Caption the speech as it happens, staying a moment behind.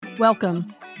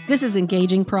Welcome. This is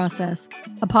Engaging Process,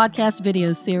 a podcast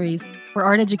video series where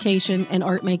art education and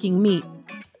art making meet.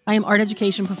 I am art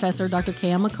education professor Dr.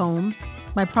 Cam McComb.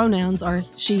 My pronouns are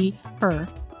she, her.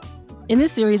 In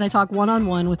this series, I talk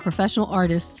one-on-one with professional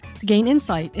artists to gain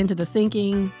insight into the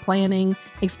thinking, planning,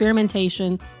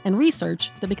 experimentation, and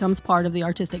research that becomes part of the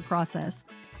artistic process.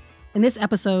 In this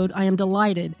episode, I am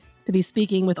delighted to be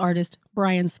speaking with artist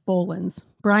Brian Spolans.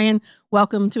 Brian,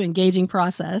 welcome to Engaging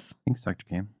Process. Thanks, Dr.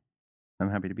 Cam. I'm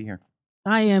happy to be here.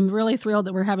 I am really thrilled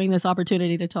that we're having this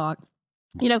opportunity to talk.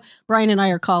 You know, Brian and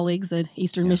I are colleagues at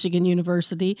Eastern Michigan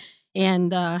University,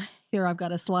 and here I've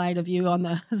got a slide of you on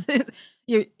the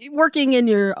you're working in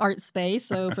your art space.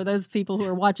 So for those people who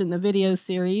are watching the video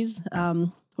series,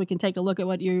 we can take a look at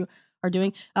what you are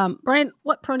doing. Brian,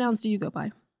 what pronouns do you go by?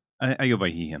 I go by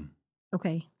he, him.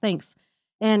 Okay, thanks.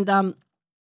 And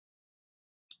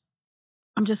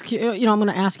I'm just curious, I'm going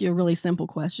to ask you a really simple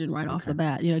question right off the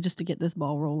bat, just to get this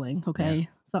ball rolling. Okay,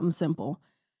 something simple.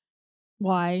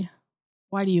 Why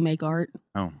do you make art?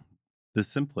 Oh, the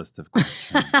simplest of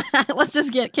questions. Let's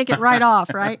just kick it right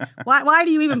off, right? Why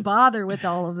do you even bother with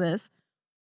all of this?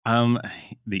 The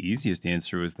easiest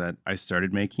answer was that I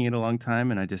started making it a long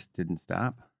time and I just didn't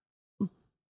stop.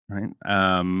 Right.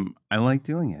 I like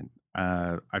doing it.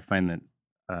 I find that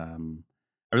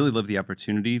I really love the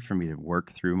opportunity for me to work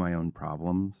through my own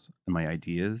problems and my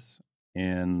ideas,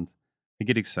 and I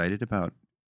get excited about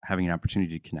having an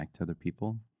opportunity to connect to other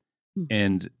people.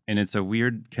 And it's a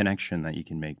weird connection that you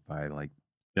can make by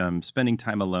spending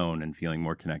time alone and feeling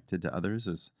more connected to others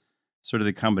is sort of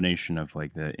the combination of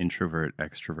like the introvert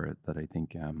extrovert that I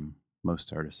think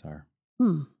most artists are.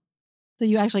 So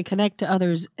you actually connect to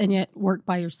others and yet work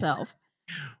by yourself.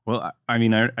 Well, I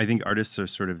mean, I think artists are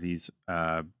sort of these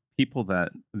people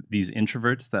these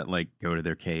introverts that like go to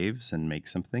their caves and make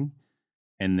something,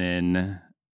 and then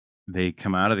they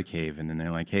come out of the cave and then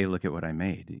they're like, hey, look at what I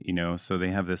made, so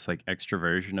they have this like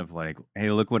extroversion of like,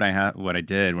 hey, look what I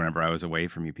did whenever I was away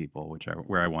from you people,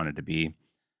 where I wanted to be.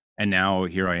 And now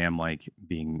here I am like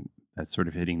being that's sort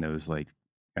of hitting those like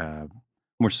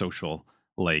more social,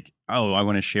 like, oh, I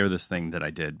want to share this thing that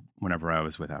I did whenever I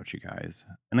was without you guys.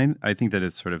 And I think that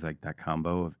it's sort of like that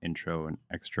combo of intro and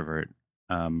extrovert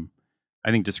I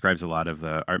think describes a lot of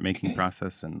the art making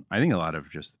process, and I think a lot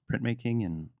of just printmaking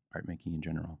and art making in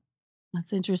general.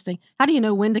 That's interesting. How do you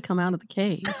know when to come out of the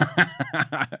cave?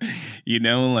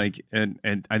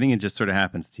 And I think it just sort of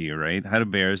happens to you, right? How do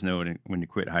bears know when to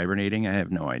quit hibernating? I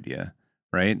have no idea,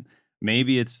 right?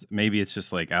 Maybe it's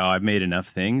just like, oh, I've made enough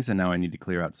things and now I need to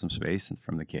clear out some space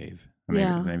from the cave.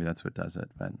 Maybe that's what does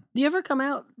it. But do you ever come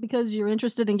out because you're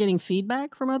interested in getting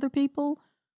feedback from other people?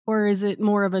 Or is it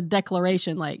more of a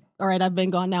declaration like, all right, I've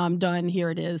been gone, now I'm done, here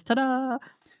it is, ta-da?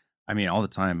 I mean, all the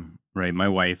time, right? My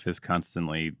wife is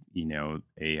constantly,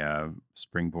 a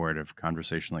springboard of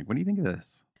conversation. Like, what do you think of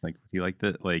this? Like, do you like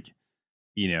that? Like,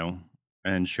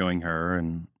 and showing her.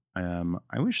 And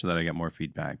I wish that I got more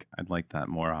feedback. I'd like that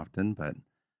more often, but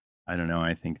I don't know.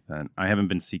 I think that I haven't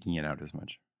been seeking it out as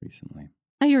much recently.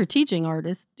 Now, you're a teaching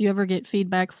artist. Do you ever get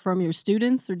feedback from your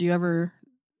students, or do you ever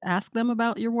ask them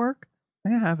about your work? I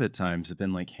have at times. I've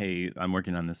been like, hey, I'm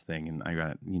working on this thing and I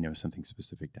got, something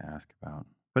specific to ask about.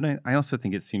 But I also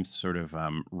think it seems sort of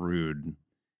rude.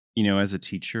 As a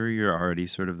teacher, you're already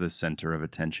sort of the center of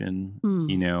attention,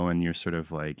 and you're sort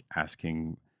of like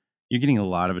you're getting a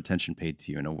lot of attention paid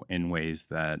to you in ways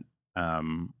that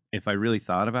if I really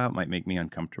thought about might make me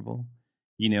uncomfortable,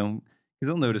 because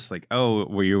they'll notice like, oh,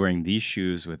 well, you're wearing these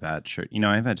shoes with that shirt.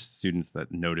 I've had students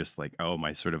that notice like, oh,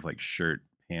 my sort of like shirt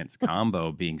pants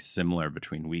combo being similar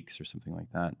between weeks or something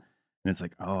like that. And it's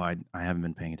like, oh, I haven't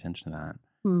been paying attention to that.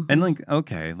 And like,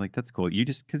 okay, like that's cool. You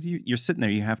just, because you're sitting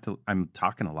there, I'm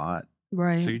talking a lot.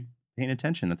 Right. So you're paying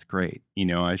attention. That's great.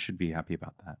 I should be happy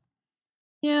about that.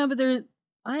 Yeah, but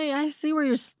I see what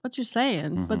you're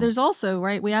saying. But there's also,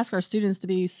 right, we ask our students to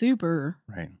be super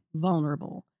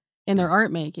vulnerable in their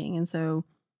art making. And so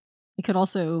it could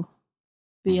also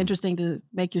be interesting to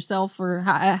make yourself or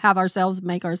have ourselves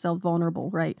make ourselves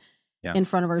vulnerable, right? Yeah. In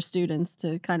front of our students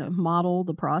to kind of model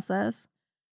the process.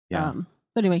 Yeah.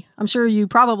 But anyway, I'm sure you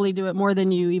probably do it more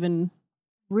than you even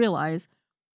realize.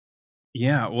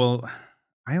 Yeah. Well,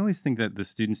 I always think that the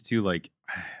students too, like,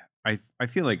 I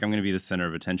feel like I'm going to be the center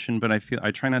of attention, but I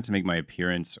try not to make my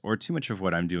appearance or too much of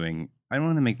what I'm doing. I don't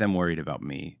want to make them worried about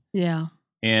me. Yeah.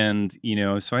 And,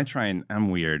 so I try and I'm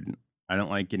weird. I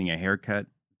don't like getting a haircut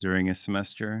during a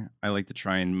semester. I like to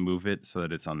try and move it so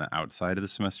that it's on the outside of the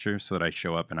semester so that I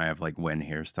show up and I have like one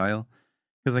hairstyle.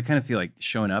 Because I kind of feel like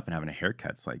showing up and having a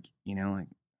haircut's like, like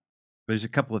there's a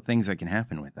couple of things that can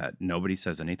happen with that. Nobody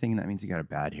says anything, and that means you got a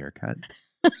bad haircut,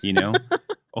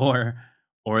 or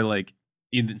like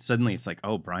suddenly it's like,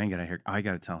 oh, Brian got a hair. I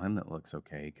got to tell him that looks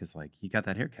okay because like he got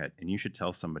that haircut, and you should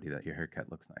tell somebody that your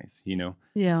haircut looks nice, you know.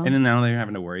 Yeah. And then now they're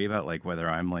having to worry about like whether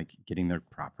I'm like getting their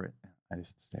proper. I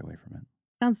just stay away from it.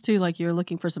 Sounds too like you're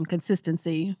looking for some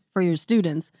consistency for your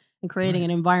students and creating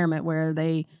Right. an environment where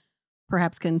they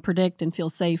perhaps can predict and feel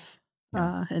safe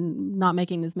Yeah. and not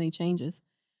making as many changes.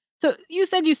 So you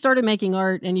said you started making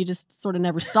art and you just sort of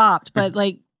never stopped, but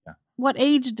like, Yeah. what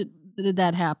age did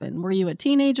that happen? Were you a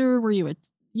teenager? Were you a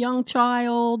young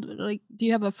child? Like, do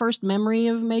you have a first memory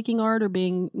of making art or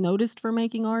being noticed for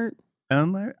making art?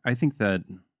 I think that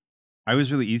I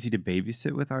was really easy to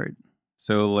babysit with art.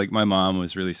 So like my mom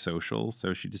was really social,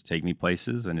 so she'd just take me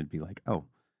places and it'd be like, "Oh,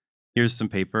 here's some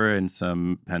paper and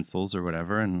some pencils or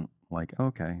whatever." And like,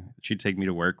 okay. She'd take me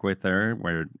to work with her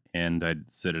and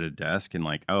I'd sit at a desk and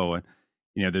like, oh,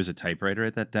 there's a typewriter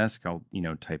at that desk. I'll,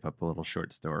 type up a little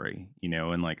short story,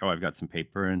 and like, oh, I've got some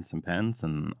paper and some pens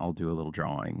and I'll do a little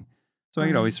drawing. So I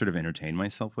could always Right. sort of entertain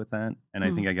myself with that. And I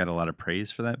Hmm. think I got a lot of praise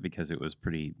for that because it was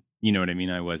pretty, you know what I mean?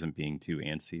 I wasn't being too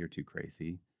antsy or too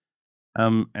crazy.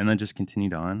 And then just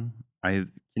continued on. I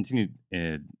continued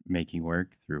making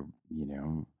work through,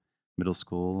 middle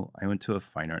school. I went to a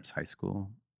fine arts high school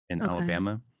in Okay.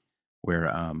 Alabama, where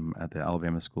at the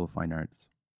Alabama School of Fine Arts,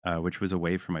 which was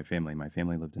away from my family. My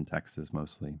family lived in Texas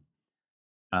mostly.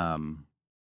 Um,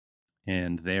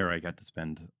 and there I got to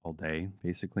spend all day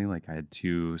basically. Like I had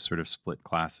two sort of split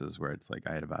classes where it's like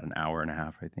I had about an hour and a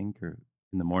half, I think, or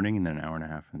in the morning, and then an hour and a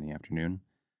half in the afternoon,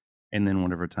 and then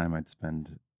whatever time I'd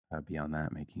spend beyond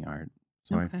that making art.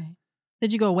 So I, Okay.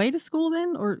 Did you go away to school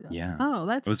then, or yeah, oh,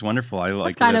 it was wonderful. I that's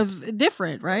like kind lived. of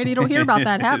different, right? You don't hear about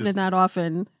that It happening is. that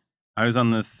often. I was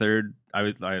on the third. I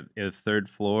was a third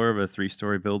floor of a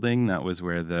three-story building. That was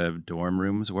where the dorm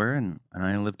rooms were, and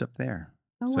I lived up there.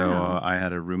 Oh, So wow. I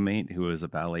had a roommate who was a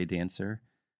ballet dancer,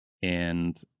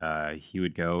 and he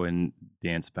would go and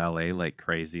dance ballet like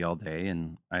crazy all day.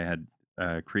 And I had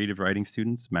creative writing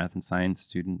students, math and science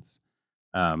students,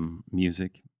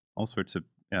 music, all sorts of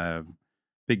uh,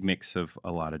 big mix of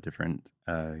a lot of different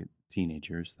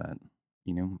teenagers that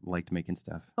liked making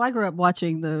stuff. So I grew up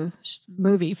watching the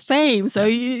movie Fame, so Yeah,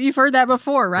 you've heard that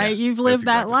before, yeah, right? You've lived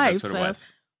that that's life, what it so was.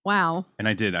 wow. And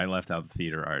I did. I left out the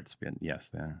theater arts, but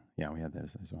yes, yeah, we had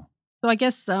those as well. So I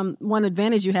guess, one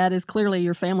advantage you had is clearly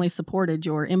your family supported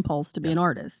your impulse to be Yeah, an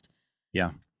artist.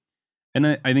 yeah. And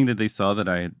I think that they saw that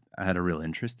I had a real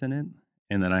interest in it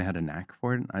and that I had a knack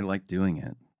for it. I liked doing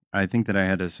it. I think that I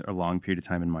had a long period of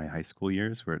time in my high school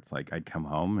years where it's like I'd come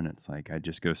home and it's like I'd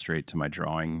just go straight to my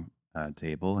drawing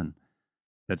table, and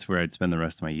that's where I'd spend the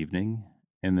rest of my evening.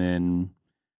 And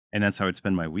that's how I'd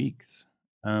spend my weeks.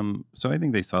 So I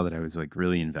think they saw that I was like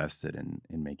really invested in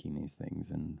making these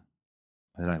things and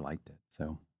that I liked it.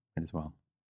 So might as well.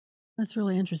 That's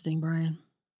really interesting, Brian.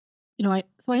 I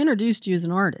introduced you as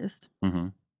an artist, Hmm.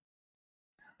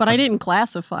 but I didn't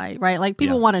classify, right? Like,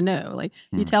 people Yeah. wanna know, like,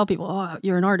 you Mhm. tell people, "Oh,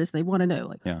 you're an artist," they wanna know,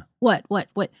 like, Yeah. what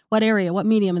area, what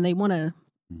medium, and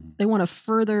Mhm. they want a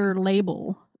further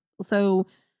label. So,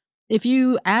 if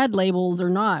you add labels or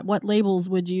not, what labels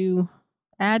would you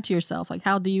add to yourself? Like,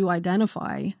 how do you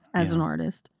identify as an Yeah.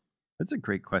 artist? That's a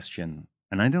great question,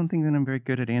 and I don't think that I'm very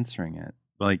good at answering it.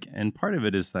 Like, and part of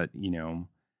it is that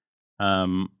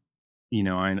um,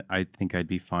 I think I'd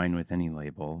be fine with any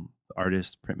label: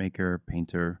 artist, printmaker,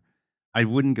 painter. I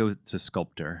wouldn't go to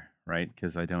sculptor, right?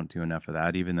 Because I don't do enough of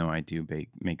that, even though I do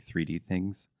make 3D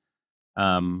things.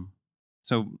 Um,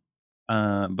 so,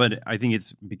 but I think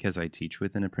it's because I teach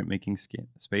within a printmaking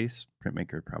space.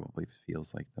 Printmaker probably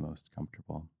feels like the most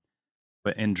comfortable.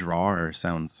 But and drawer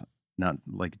sounds not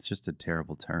like it's just a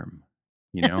terrible term,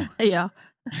 you know? Yeah.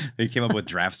 They came up with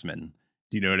draftsman.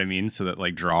 Do you know what I mean? So that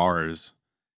like drawers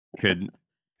could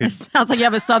It could sounds like you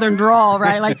have a southern drawl,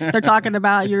 right? Like, they're talking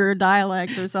about your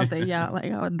dialect or something. Yeah,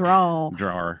 like, "Oh, a drawl.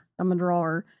 drawer. I'm a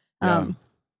drawer." Yeah. Um,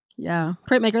 yeah,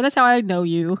 printmaker, that's how I know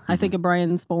you. I Mhm, think of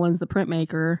Brian Spolans, the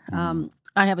printmaker. mhm.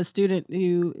 I have a student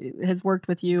who has worked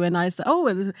with you, and I said, "Oh,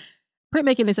 is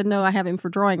printmaking?" They said, "No, I have him for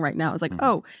drawing right now." I was like, Mhm.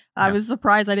 "Oh," I Yeah. was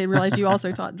surprised I didn't realize you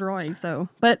also taught drawing, so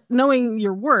but knowing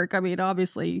your work, I mean,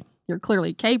 obviously, you're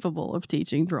clearly capable of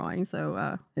teaching drawing,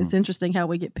 so, it's Mm. interesting how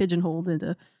we get pigeonholed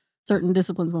into certain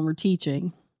disciplines when we're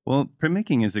teaching. Well,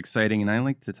 printmaking is exciting, and I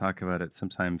like to talk about it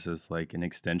sometimes as like an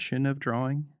extension of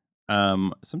drawing.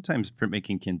 Sometimes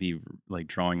printmaking can be like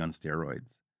drawing on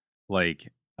steroids.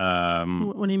 Like,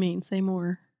 What do you mean? Say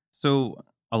more. so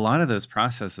a lot of those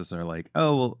processes are like,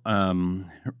 oh, well,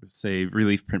 say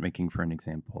relief printmaking, for an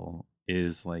example,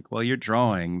 is like, well, you're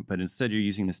drawing, but instead you're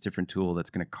using this different tool that's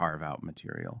going to carve out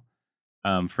material.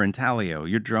 For intaglio,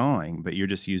 you're drawing, but you're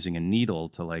just using a needle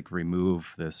to like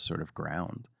remove this sort of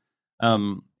ground.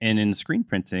 And in screen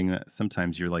printing,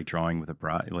 sometimes you're like drawing with a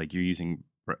brush, like you're using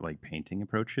like painting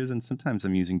approaches, and sometimes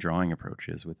I'm using drawing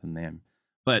approaches within them.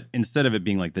 But instead of it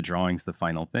being like the drawing's the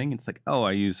final thing, it's like, oh,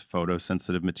 I use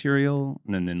photosensitive material,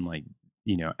 and then like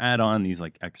add on these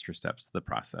like extra steps to the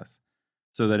process.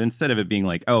 So that instead of it being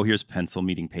like, oh, here's pencil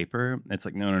meeting paper, it's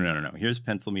like, no, no, no, no, no. Here's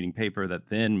pencil meeting paper that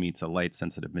then meets a light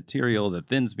sensitive material that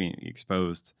then's being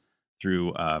exposed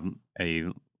through a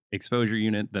exposure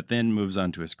unit that then moves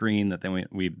onto a screen that then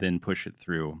we then push it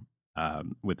through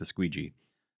with the squeegee.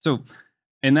 So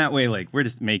in that way, like we're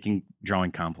just making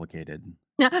drawing complicated.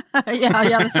 Yeah,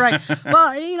 yeah, that's right.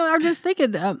 Well, I'm just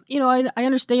thinking, I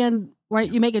understand, right?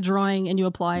 You make a drawing and you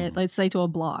apply it, let's say to a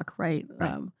block, right?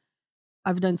 Right.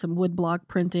 I've done some wood block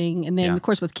printing. And then, Yeah. of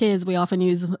course, with kids, we often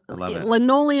use I love it.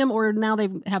 linoleum, or now they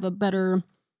have a better,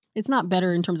 it's not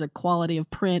better in terms of quality of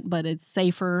print, but it's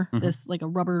safer. Mhm. This like a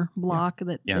rubber block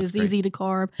that Yeah, it's is great. easy to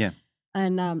carve. Yeah.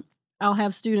 And I'll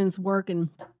have students work and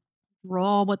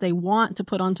draw what they want to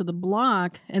put onto the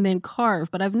block and then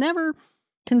carve. But I've never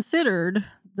considered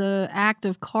the act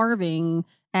of carving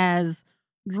as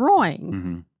drawing.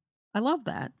 hmm I love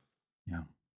that. Yeah.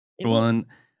 It Well, will- and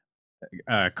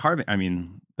carving, I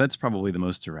mean, that's probably the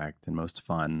most direct and most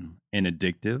fun and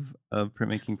addictive of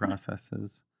printmaking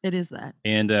processes. it is that.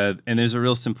 And there's a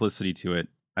real simplicity to it.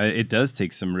 It does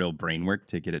take some real brain work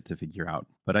to get it to figure out,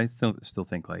 but I still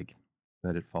think like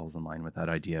that it falls in line with that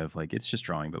idea of like it's just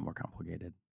drawing but more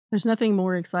complicated. There's nothing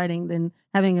more exciting than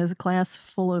having a class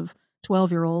full of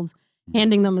 12-year-olds, Mhm.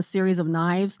 handing them a series of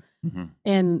knives Mhm.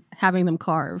 and having them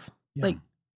carve. Yeah. Like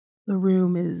the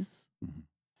room is Mhm.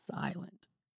 silent.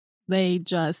 They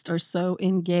just are so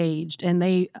engaged. And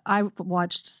I've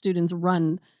watched students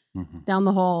run Mhm. down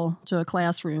the hall to a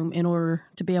classroom in order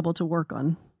to be able to work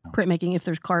on Oh. printmaking if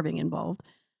there's carving involved.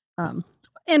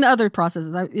 And other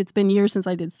processes. It's been years since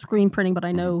I did screen printing, but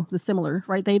I know the similar,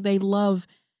 right? They love,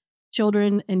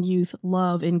 children and youth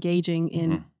love engaging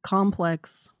in Mhm.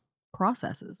 complex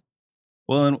processes.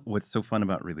 Well, and what's so fun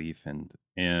about relief and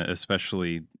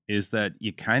especially is that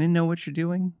you kind of know what you're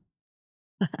doing,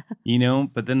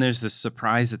 but then there's this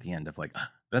surprise at the end of like,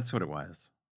 that's what it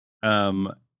was.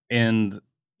 Um, and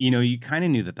you kind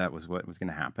of knew that that was what was going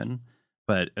to happen,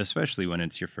 but especially when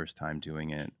it's your first time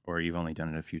doing it or you've only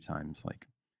done it a few times, like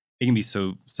it can be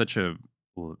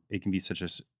it can be such a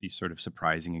sort of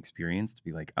surprising experience to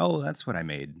be like, oh, that's what I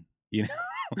made, you know?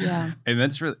 Yeah. And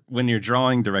that's when you're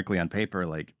drawing directly on paper,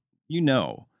 like,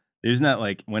 there's not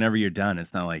like whenever you're done,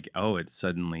 it's not like, oh, it's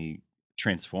suddenly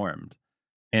transformed.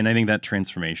 And I think that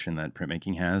transformation that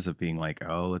printmaking has of being like,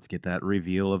 oh, let's get that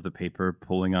reveal of the paper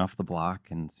pulling off the block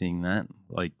and seeing that,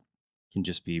 like, can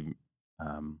just be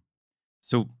um,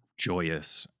 so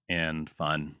joyous and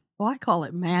fun. Well, I call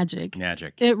it magic.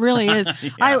 Magic. It really is.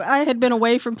 Yeah. I had been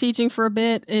away from teaching for a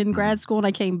bit in grad Mhm. school, and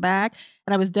I came back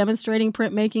and I was demonstrating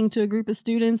printmaking to a group of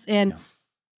students, and Yeah.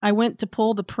 I went to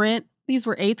pull the print. These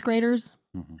were 8th graders.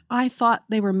 Mhm. I thought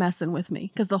they were messing with me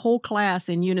because the whole class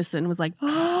in unison was like,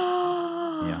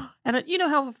 Yeah. and you know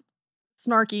how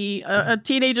snarky a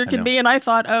teenager I can know. be, and I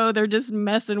thought, oh, they're just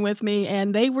messing with me,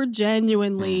 and they were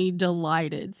genuinely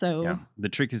delighted. So Yeah. The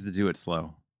trick is to do it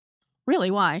slow. really,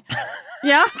 why?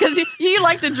 Yeah, because you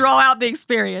like to draw out the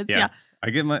experience. Yeah.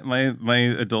 I get my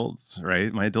adults,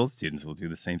 right? My adult students will do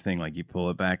the same thing. Like you pull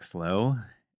it back slow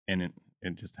and it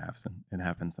just happens. It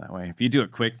happens that way. If you do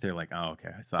it quick, they're like, oh, okay,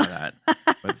 I saw that.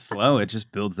 But slow, it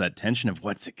just builds that tension of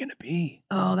what's it gonna be.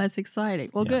 Oh, that's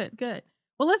exciting. Well, Yeah. good.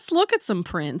 Well, let's look at some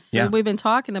prints. So Yeah. we've been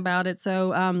talking about it.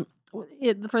 So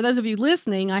for those of you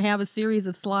listening, I have a series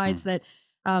of slides that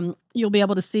you'll be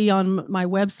able to see on my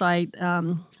website,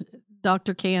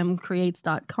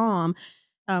 drcamcreates.com.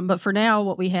 But for now,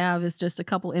 what we have is just a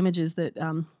couple images that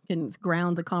can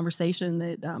ground the conversation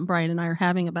that Brian and I are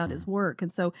having about his work.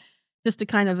 And so just to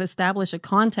kind of establish a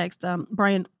context,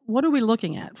 Brian, what are we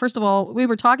looking at? First of all, we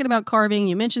were talking about carving.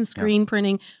 You mentioned screen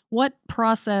printing. What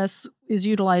process is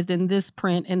utilized in this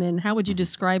print? And then how would you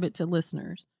describe it to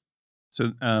listeners?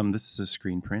 So this is a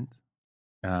screen print,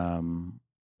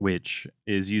 which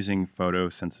is using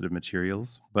photosensitive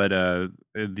materials, but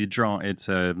it's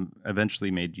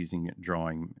eventually made using a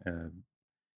drawing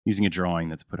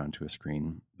that's put onto a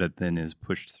screen that then is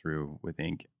pushed through with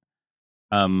ink.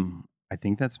 I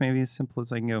think that's maybe as simple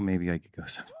as I can go. Maybe I could go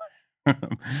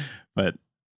simpler, but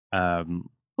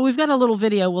Well, we've got a little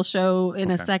video we'll show in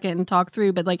a Okay. second and talk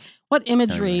through. But like, what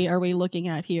imagery are we looking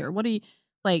at here? What do you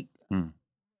like?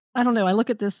 I don't know. I look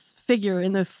at this figure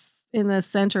in the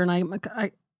center, and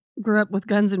I grew up with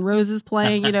Guns N' Roses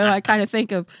playing. I kind of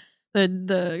think of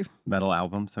the Metal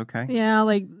albums. Okay. yeah,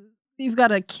 like you've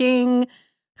got a king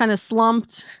kind of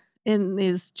slumped in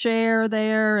his chair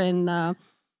there, and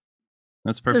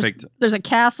That's perfect. there's a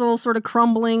castle sort of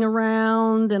crumbling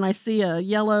around, and I see a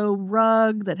yellow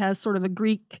rug that has sort of a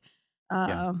Greek,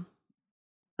 Yeah. uh,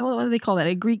 what do they call that?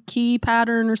 A Greek key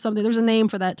pattern or something. There's a name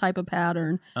for that type of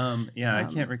pattern. Yeah, I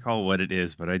can't Um, recall what it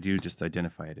is, but I do just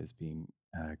identify it as being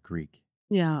Greek.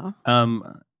 yeah.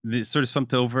 Sort of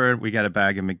slumped over, we got a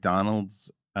bag of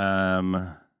McDonald's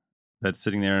that's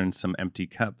sitting there and some empty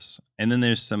cups. And then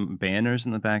there's some banners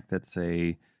in the back that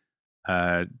say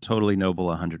totally noble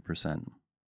 100%.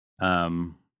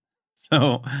 Um,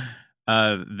 so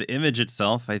the image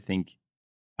itself, I think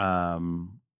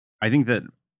that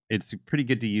it's pretty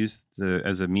good to use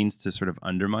as a means to sort of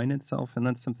undermine itself. And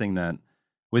that's something that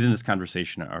within this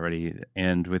conversation already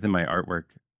and within my artwork,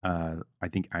 I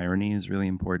think irony is really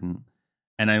important.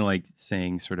 And I like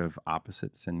saying sort of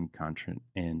opposites and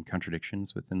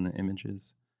contradictions within the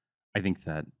images. I think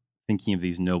that thinking of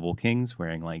these noble kings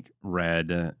wearing like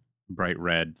red, bright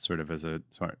red, sort of as a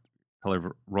sort of color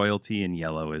of royalty, and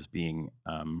yellow as being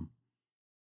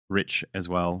rich as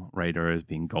well, right? Or as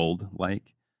being gold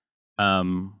like.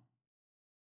 Um,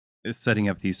 is setting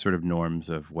up these sort of norms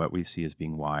of what we see as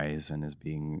being wise and as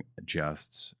being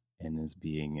just and as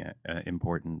being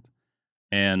important.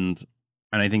 And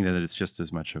I think that it's just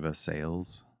as much of a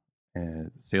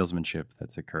salesmanship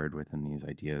that's occurred within these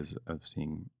ideas of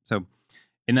seeing. So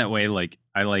in that way, like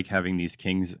I like having these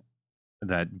kings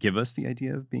that give us the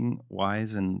idea of being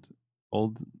wise and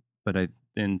old, but I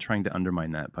then trying to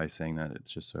undermine that by saying that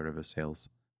it's just sort of a sales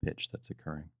pitch that's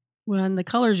occurring. Well, and the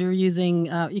colors you're using,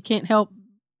 you can't help,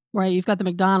 right? You've got the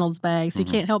McDonald's bag, so you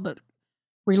Mhm. can't help but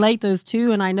relate those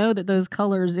two. And I know that those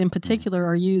colors in Mhm. particular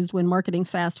are used when marketing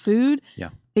fast food Yeah.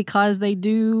 because they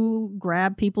do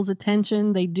grab people's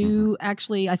attention. They Mhm. do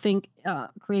actually, I think,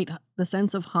 create the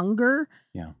sense of hunger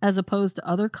Yeah. as opposed to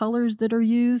other colors that are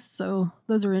used. So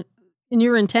those are, and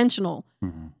you're intentional,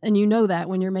 Mhm. and you know that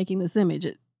when you're making this image,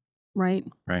 right?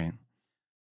 Right.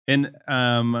 And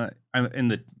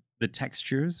and the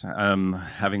textures,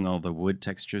 having all the wood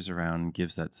textures around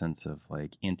gives that sense of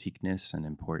like antiqueness and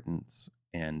importance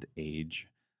and age.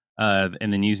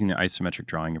 And then using the isometric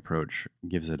drawing approach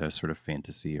gives it a sort of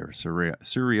fantasy or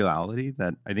surreality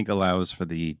that I think allows for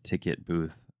the ticket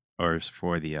booth or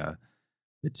for the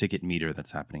ticket meter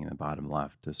that's happening in the bottom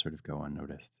left to sort of go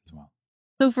unnoticed as well.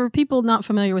 So for people not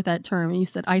familiar with that term, you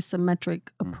said isometric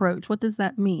Mhm. approach. What does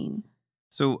that mean?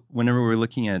 So whenever we're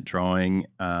looking at drawing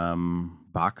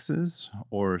boxes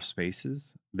or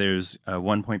spaces, there's a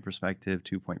 1 point perspective,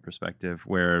 2 point perspective,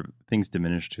 where things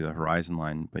diminish to the horizon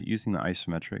line. But using the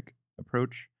isometric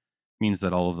approach means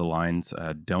that all of the lines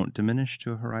don't diminish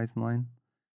to a horizon line,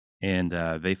 and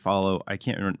they follow. I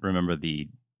can't remember the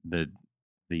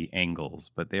the angles,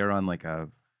 but they are on like a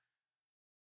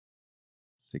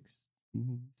 60,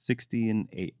 60 and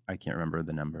 8. I can't remember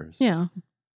the numbers. Yeah.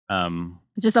 Um,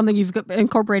 It's just something you've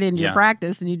incorporated into your yeah.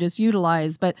 practice and you just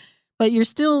utilize, but you're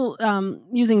still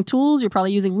using tools. You're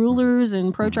probably using Mhm. rulers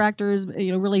and Mhm. protractors.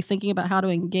 Really thinking about how to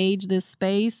engage this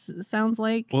space. It sounds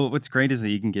like. Well, what's great is that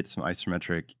you can get some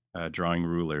isometric drawing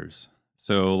rulers.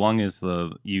 So long as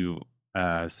so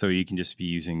you can just be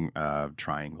using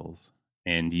triangles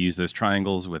and use those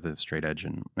triangles with a straight edge,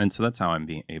 and so that's how I'm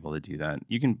being able to do that.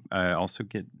 You can also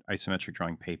get isometric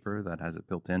drawing paper that has it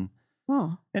built in,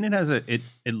 Oh, and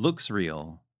it looks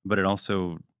real, but it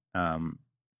also um,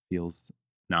 feels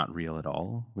not real at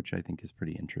all, which I think is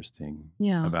pretty interesting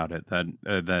yeah. about it. That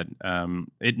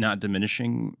it not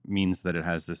diminishing means that it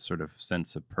has this sort of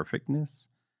sense of perfectness,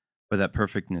 but that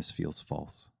perfectness feels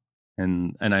false.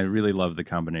 And I really love the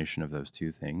combination of those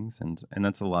two things, and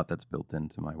that's a lot that's built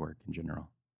into my work in general.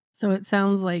 So it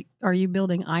sounds like, are you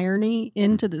building irony Mm,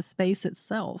 into the space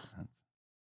itself? that's-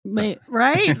 so,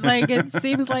 Right? Like it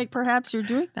seems like perhaps you're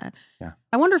doing that. yeah,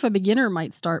 I wonder if a beginner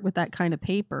might start with that kind of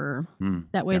paper.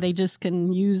 That way yeah, they just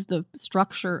can use the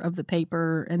structure of the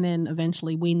paper and then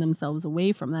eventually wean themselves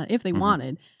away from that if they hmm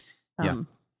wanted. yeah. Um,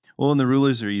 Well, and the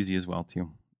rulers are easy as well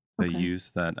too. They okay.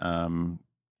 use that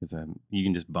because you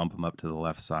can just bump them up to the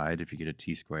left side if you get a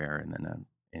T square, and then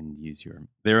and use your.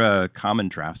 They're a common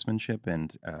draftsmanship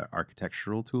and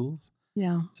architectural tools,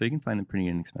 Yeah. so you can find them pretty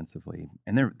inexpensively,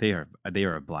 and they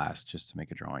are a blast just to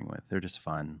make a drawing with. They're just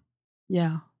fun.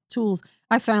 Yeah. Tools.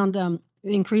 I found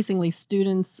increasingly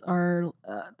students are,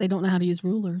 they don't know how to use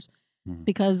rulers Mm.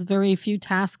 because very few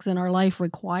tasks in our life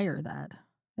require that.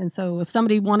 And so if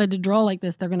somebody wanted to draw like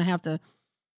this, they're going to have to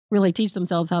really teach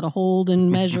themselves how to hold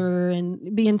and measure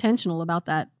and be intentional about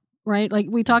that, right? Like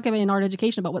we Yeah. talk about in art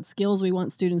education about what skills we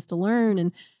want students to learn.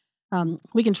 And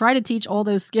We can try to teach all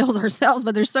those skills ourselves,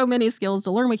 but there's so many skills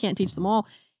to learn. We can't teach them all.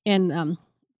 And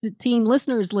the teen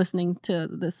listeners listening to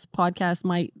this podcast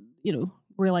might,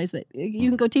 realize that you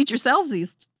can go teach yourselves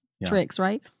these Yeah. tricks,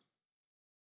 right?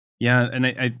 Yeah, and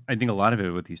I think a lot of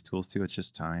it with these tools too, it's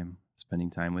just time,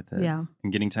 spending time with it, Yeah.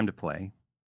 and getting time to play.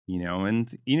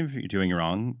 And even if you're doing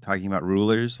wrong, talking about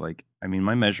rulers, like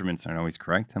my measurements aren't always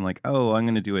correct. I'm like, oh, I'm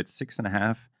going to do it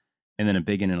 6.5, and then a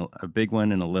big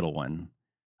one and a little one,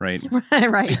 right?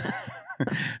 Right.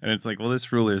 And it's like, well,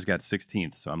 this ruler's got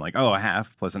 16th, so I'm like, oh, a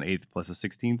half plus an eighth plus a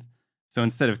 16th. So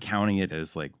instead of counting it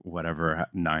as like whatever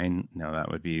 9, no,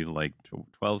 that would be like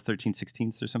 12, 13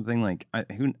 sixteenths or something. Like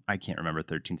I can't remember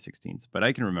 13 sixteenths, but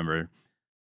I can remember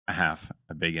a half,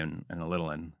 a big one, and a little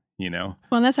one. Well,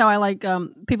 and that's how I like,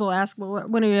 people ask, well,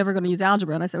 when are you ever going to use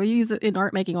algebra? And I said, well, you use it in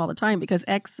art making all the time because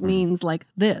X means like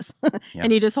this. Yeah.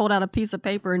 And you just hold out a piece of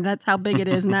paper and that's how big it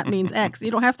is. And that means X. You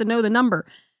don't have to know the number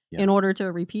in order to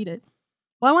repeat it.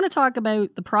 Well, I want to talk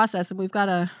about the process, and we've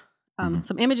got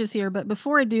some images here. But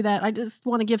before I do that, I just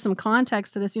want to give some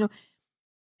context to this.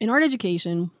 In art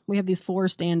education, we have these 4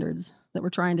 standards that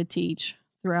we're trying to teach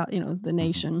throughout, the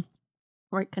nation,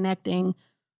 right? Connecting,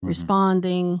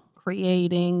 responding,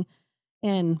 creating,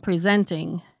 and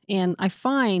presenting. And I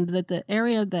find that the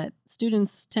area that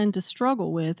students tend to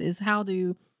struggle with is how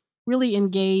to really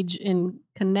engage and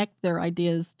connect their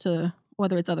ideas to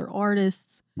whether it's other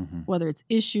artists, whether it's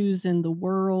issues in the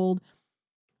world,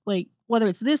 like whether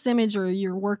it's this image or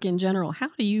your work in general. How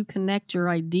do you connect your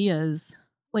ideas?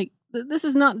 Like this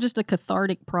is not just a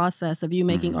cathartic process of you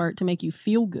making art to make you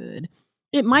feel good.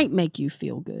 It might make you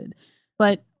feel good,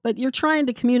 but you're trying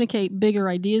to communicate bigger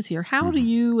ideas here. How do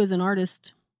you, as an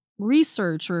artist,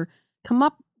 research or come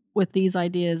up with these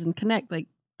ideas and connect? Like,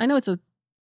 I know it's a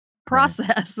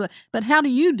process, but how do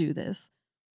you do this?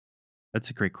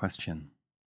 That's a great question.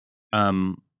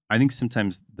 I think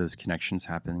sometimes those connections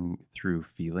happen through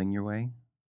feeling your way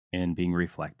and being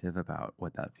reflective about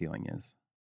what that feeling is.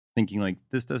 Thinking like,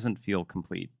 this doesn't feel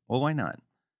complete. Well, why not?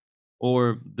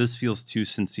 Or this feels too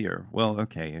sincere. Well,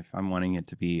 okay, if I'm wanting it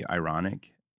to be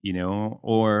ironic,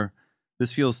 or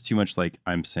this feels too much like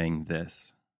I'm saying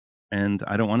this and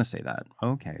I don't want to say that.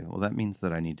 Okay, well, that means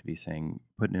that I need to be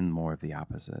putting in more of the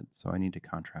opposite. So I need to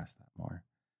contrast that more.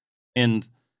 And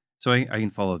so I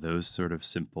can follow those sort of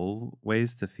simple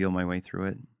ways to feel my way through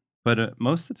it. But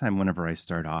most of the time, whenever I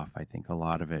start off, I think a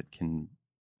lot of it can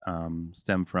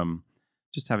stem from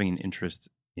just having an interest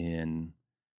in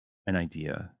an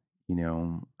idea.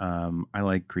 I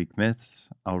like Greek myths.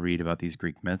 I'll read about these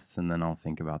Greek myths and then I'll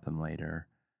think about them later.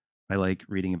 I like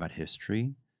reading about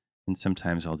history. And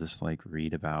sometimes I'll just like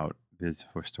read about these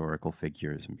historical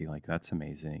figures and be like, that's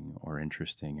amazing or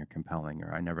interesting or compelling,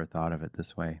 or I never thought of it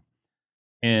this way.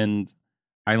 And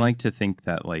I like to think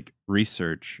that like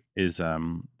research is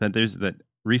that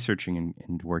researching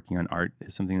and working on art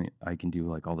is something that I can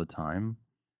do like all the time.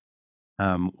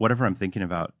 Whatever I'm thinking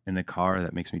about in the car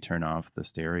that makes me turn off the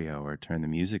stereo or turn the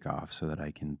music off so that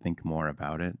I can think more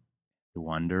about it,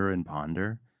 wonder and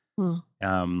ponder,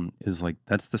 is like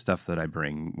that's the stuff that I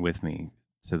bring with me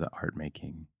to the art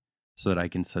making, so that I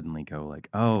can suddenly go like,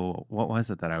 oh, what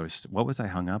was I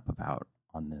hung up about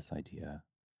on this idea?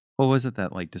 What was it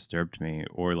that like disturbed me,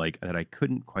 or like that I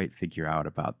couldn't quite figure out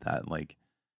about that like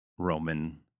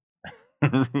Roman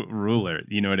ruler?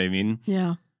 You know what I mean?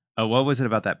 Yeah. What was it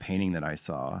about that painting that I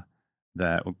saw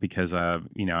that because I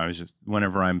was just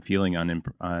whenever I'm feeling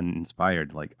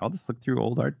uninspired, like I'll just look through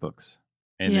old art books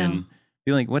and then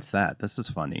be like, what's that? This is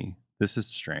funny. This is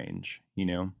strange.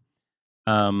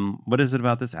 What is it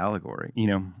about this allegory?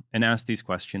 And ask these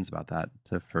questions about that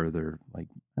to further like,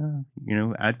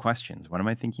 add questions. What am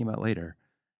I thinking about later?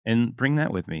 And bring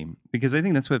that with me, because I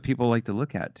think that's what people like to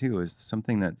look at too, is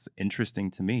something that's interesting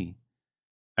to me.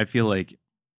 I feel like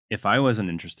if I wasn't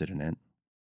interested in it,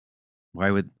 why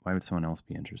would someone else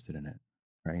be interested in it,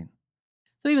 right?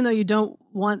 So even though you don't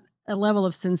want a level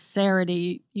of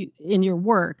sincerity in your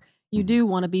work, you do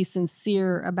want to be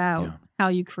sincere about how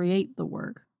you create the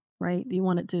work, right? You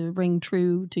want it to ring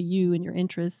true to you and your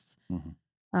interests.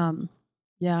 And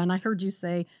I heard you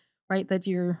say, right, that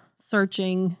you're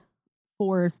searching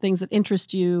for things that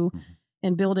interest you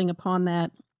and building upon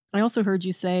that. I also heard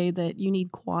you say that you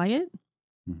need quiet.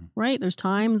 Right? There's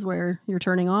times where you're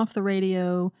turning off the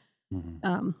radio.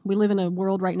 We live in a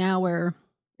world right now where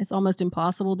it's almost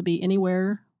impossible to be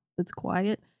anywhere that's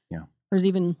quiet. Yeah. There's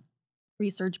even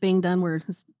research being done where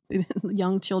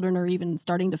young children are even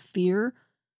starting to fear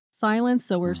silence.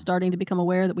 So we're starting to become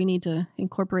aware that we need to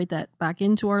incorporate that back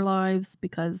into our lives,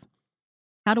 because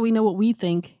how do we know what we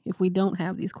think if we don't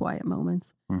have these quiet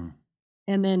moments?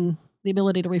 And then the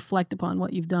ability to reflect upon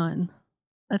what you've done.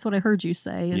 That's what I heard you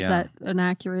say. Is Yeah. that an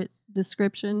accurate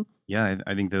description? Yeah,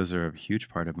 I think those are a huge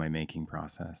part of my making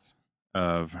process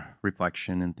of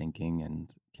reflection and thinking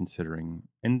and considering.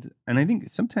 And I think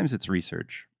sometimes it's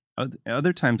research.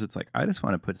 Other times it's like I just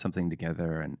want to put something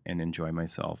together and enjoy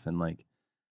myself. And like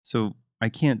so I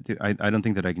can't do I don't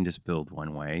think that I can just build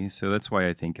one way. So that's why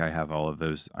I think I have all of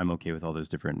those. I'm okay with all those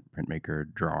different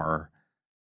printmaker, drawer,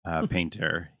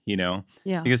 painter,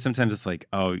 Yeah. because sometimes it's like,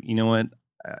 oh, you know what?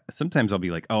 Sometimes I'll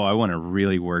be like, oh, I want to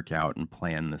really work out and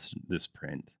plan this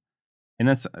print. And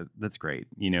that's great.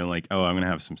 Like, oh, I'm gonna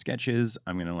have some sketches.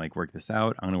 I'm gonna like work this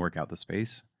out. I'm gonna work out the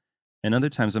space. And other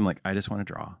times I'm like, I just want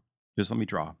to draw. Just let me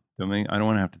draw. I don't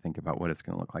want to have to think about what it's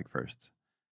gonna look like first.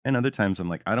 And other times I'm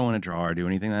like, I don't want to draw or do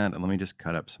anything like that. And let me just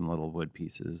cut up some little wood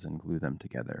pieces and glue them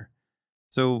together.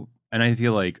 So, and I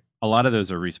feel like a lot of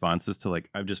those are responses to like,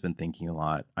 I've just been thinking a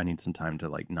lot. I need some time to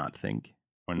like not think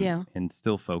Yeah. and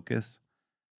still focus.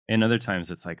 And other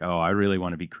times it's like, oh, I really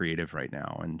want to be creative right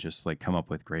now and just like come up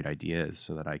with great ideas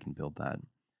so that I can build that.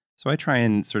 So I try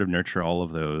and sort of nurture all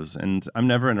of those. And I'm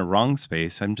never in a wrong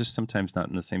space. I'm just sometimes not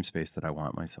in the same space that I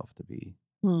want myself to be.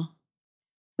 Hmm.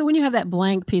 So when you have that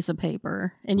blank piece of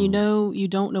paper and you Mm, know you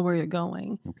don't know where you're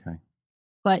going, okay.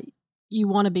 but you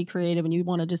want to be creative and you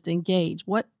want to just engage,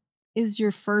 what is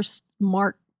your first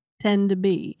mark tend to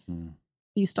be? Mm,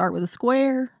 Do you start with a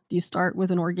square? Do you start with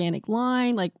an organic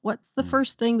line? Like, what's the mm.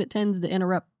 first thing that tends to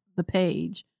interrupt the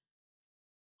page?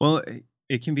 Well,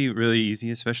 it can be really easy,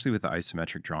 especially with the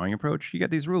isometric drawing approach. You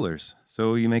get these rulers.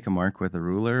 So you make a mark with a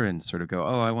ruler and sort of go,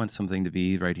 oh, I want something to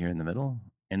be right here in the middle.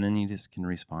 And then you just can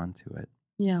respond to it.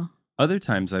 Yeah. Other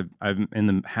times I'm in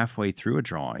the halfway through a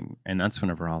drawing, and that's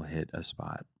whenever I'll hit a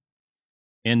spot.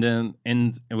 And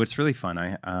what's really fun,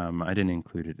 I didn't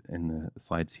include it in the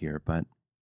slides here, but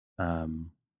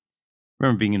um I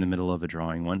remember being in the middle of a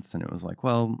drawing once, and it was like,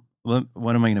 well, what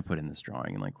am I going to put in this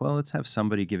drawing? And like, well, let's have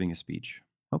somebody giving a speech.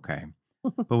 Okay,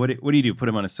 but what do you do? Put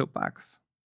him on a soapbox?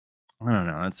 I don't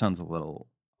know. That sounds a little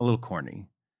corny.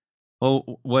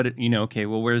 Well, what okay?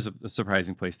 Well, where's a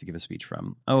surprising place to give a speech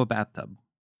from? Oh, a bathtub.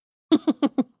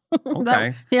 That,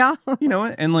 Okay. yeah. You know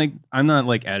what? And like, I'm not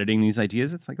like editing these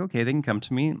ideas. It's like, okay, they can come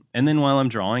to me. And then while I'm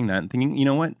drawing that and thinking, you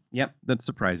know what? Yep, that's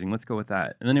surprising. Let's go with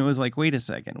that. And then it was like, wait a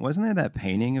second. Wasn't there that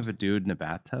painting of a dude in a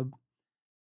bathtub?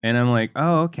 And I'm like,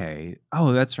 oh, okay.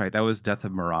 Oh, that's right. That was Death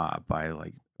of Marat by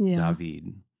like Yeah.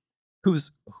 David.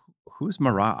 Who's who's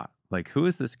Marat? Like, who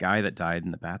is this guy that died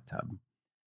in the bathtub?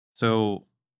 So,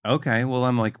 okay, well,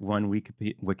 I'm like one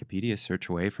Wikipedia search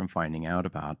away from finding out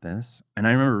about this. And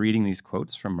I remember reading these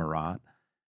quotes from Marat,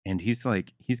 and he's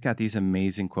got these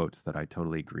amazing quotes that I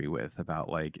totally agree with about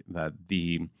like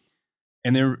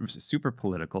and they're super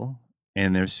political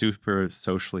and they're super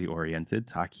socially oriented,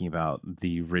 talking about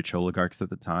the rich oligarchs at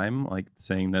the time, like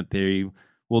saying that they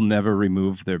will never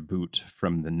remove their boot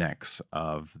from the necks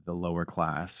of the lower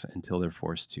class until they're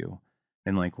forced to.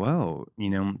 And like, whoa,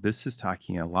 this is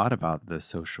talking a lot about the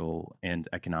social and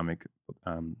economic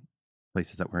um,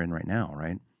 places that we're in right now,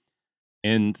 right?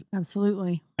 And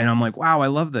Absolutely. and I'm like, wow, I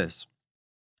love this.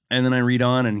 And then I read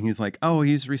on, and he's like, "Oh,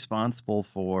 he's responsible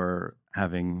for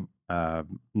having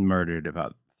murdered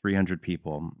about 300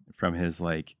 people from his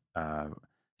like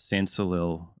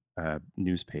Sansalil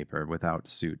newspaper without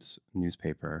suits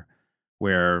newspaper,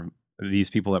 where these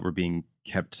people that were being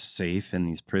kept safe in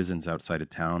these prisons outside of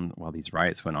town while these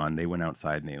riots went on, they went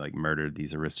outside and they like murdered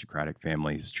these aristocratic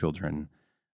families, children,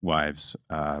 wives,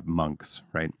 monks,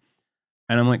 right?"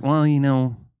 And I'm like, well,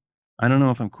 I don't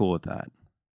know if I'm cool with that,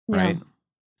 Yeah. right?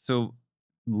 So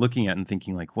looking at and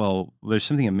thinking like, well, there's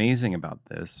something amazing about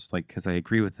this, like because I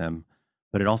agree with them,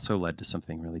 but it also led to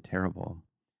something really terrible.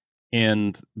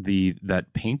 And that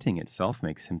painting itself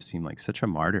makes him seem like such a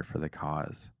martyr for the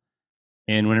cause.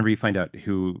 And whenever you find out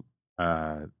who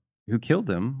killed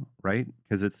him, right?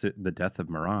 Because it's the death of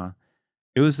Marat,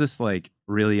 it was this like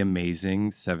really amazing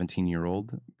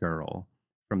 17-year-old girl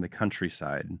from the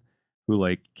countryside who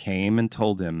like came and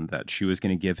told him that she was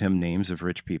going to give him names of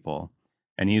rich people.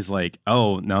 And he's like,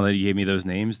 "Oh, now that you gave me those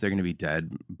names, they're going to be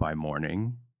dead by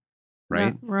morning." Yeah.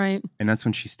 Right? Right. And that's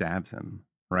when she stabs him,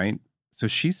 right? So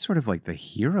she's sort of like the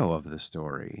hero of the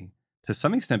story to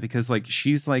some extent because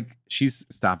she's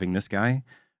stopping this guy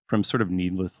from sort of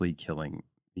needlessly killing,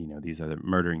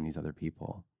 murdering these other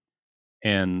people.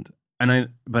 And I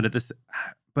but at this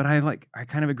but I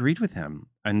kind of agreed with him.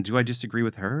 And do I disagree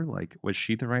with her? Like, was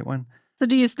she the right one? So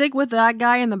do you stick with that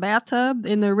guy in the bathtub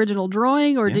in the original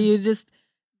drawing, or do Yeah. you just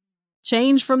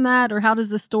change from that? Or how does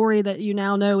the story that you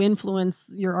now know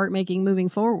influence your art making moving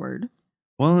forward?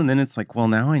 Well, and then it's like, well,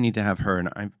 now I need to have her, and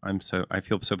I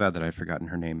feel so bad that I've forgotten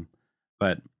her name,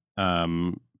 but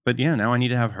But yeah, now I need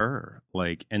to have her,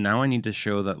 like, and now I need to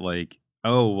show that, like,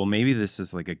 oh, well, maybe this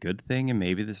is like a good thing and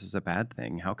maybe this is a bad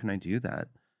thing. How can I do that?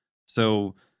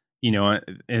 So,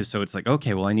 so it's like,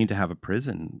 okay, well, I need to have a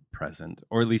prison present,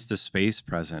 or at least a space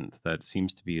present that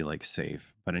seems to be like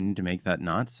safe, but I need to make that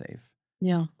not safe,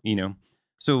 Yeah. you know?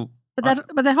 So, But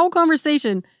that whole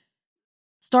conversation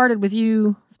started with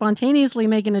you spontaneously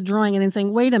making a drawing and then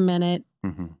saying, "Wait a minute,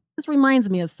 mhm, this reminds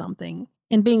me of something,"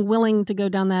 and being willing to go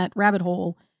down that rabbit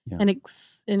hole yeah.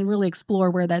 and really explore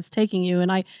where that's taking you.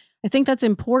 And I think that's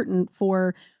important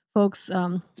for folks,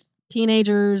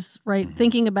 teenagers, right? Mhm.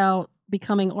 Thinking about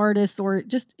becoming artists or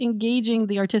just engaging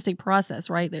the artistic process,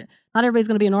 right? Not everybody's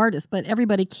going to be an artist, but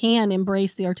everybody can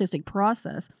embrace the artistic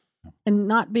process and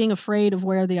not being afraid of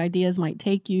where the ideas might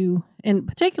take you. And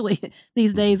particularly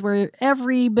these Mhm. days where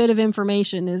every bit of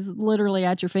information is literally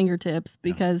at your fingertips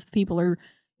Yeah. because people are,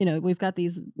 we've got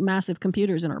these massive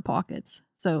computers in our pockets.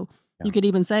 So you Yeah. could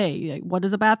even say, what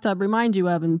does a bathtub remind you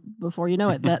of? And before you know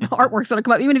it, that artwork's going to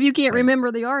come up, even if you can't Right.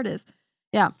 remember the artist.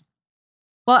 Yeah.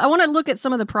 Well, I want to look at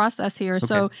some of the process here. Okay.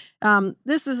 So,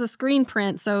 this is a screen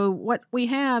print. So, what we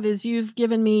have is you've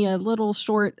given me a little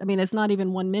short. I mean, it's not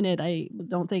even 1 minute. I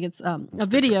don't think it's That's a pretty short.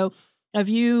 video of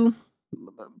you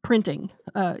printing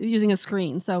using a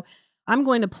screen. So, I'm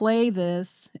going to play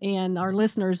this, and our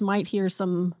listeners might hear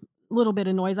some little bit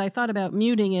of noise. I thought about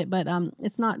muting it, but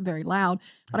it's not very loud.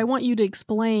 But I want you to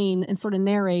explain and sort of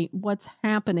narrate what's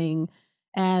happening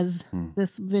as Mm.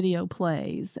 this video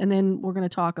plays, and then we're gonna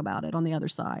talk about it on the other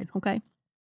side, okay?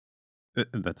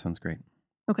 That sounds great.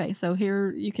 Okay, so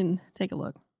here you can take a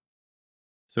look.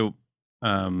 So,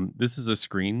 this is a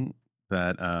screen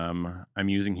that I'm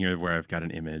using here where I've got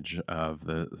an image of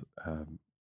the um,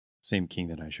 same king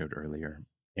that I showed earlier,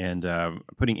 and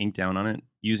putting ink down on it,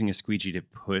 using a squeegee to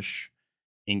push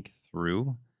ink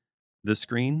through the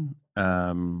screen.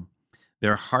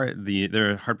 There are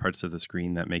hard parts of the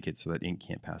screen that make it so that ink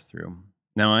can't pass through.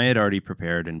 Now, I had already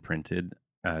prepared and printed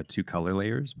 2 color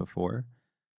layers before,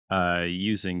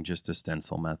 using just a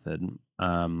stencil method.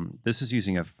 This is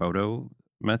using a photo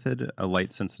method. A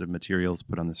light sensitive material is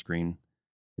put on the screen.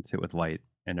 It's hit with light,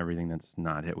 and everything that's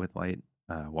not hit with light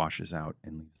washes out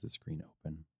and leaves the screen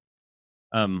open.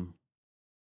 Um,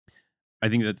 I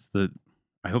think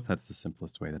I hope that's the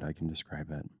simplest way that I can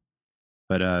describe it.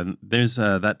 But there's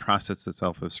that process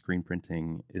itself of screen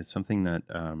printing is something that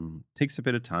takes a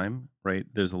bit of time, right?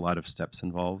 There's a lot of steps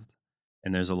involved,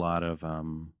 and there's a lot of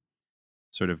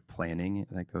sort of planning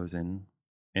that goes in.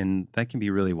 And that can be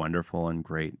really wonderful and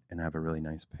great and have a really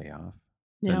nice payoff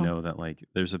to Yeah, know that, like,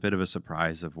 there's a bit of a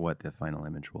surprise of what the final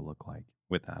image will look like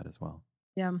with that as well.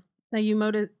 yeah.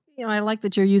 Now I like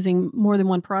that you're using more than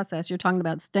one process. You're talking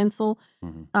about stencil.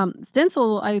 Hmm.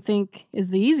 Stencil, I think, is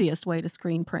the easiest way to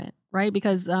screen print, right?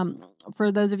 Because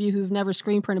for those of you who've never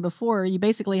screen printed before, you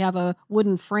basically have a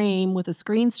wooden frame with a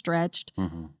screen stretched,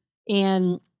 Hmm.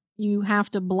 and you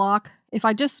have to block. If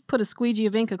I just put a squeegee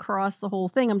of ink across the whole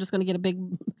thing, I'm just going to get a big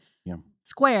Yeah,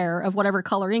 square of that's, whatever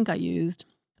color ink I used.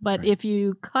 that's But right. if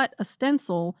you cut a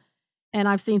stencil, and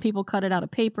I've seen people cut it out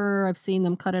of paper, I've seen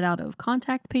them cut it out of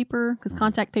contact paper because Hmm.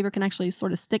 contact paper can actually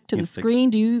sort of stick to You can the stick. screen.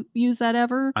 Do you use that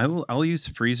ever? I'll use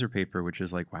freezer paper, which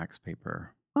is like wax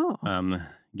paper. Oh, Um,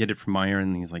 get it from Meyer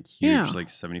in these like huge, yeah. like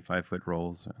 75-foot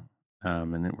rolls,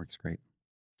 and it works great.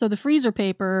 So the freezer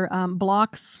paper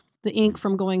blocks the ink Mhm.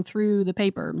 from going through the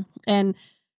paper, and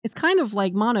it's kind of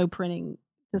like mono printing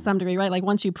to Mhm. some degree, right? Like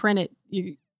once you print it,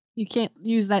 you can't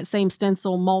use that same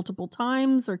stencil multiple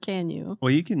times, or can you?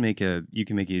 Well, you can make a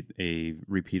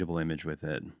repeatable image with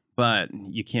it, but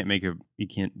you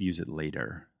can't use it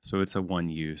later. So it's a one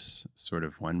use sort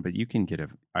of one. But you can get a.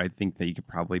 I think that you could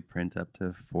probably print up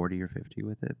to 40 or 50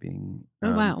 with it being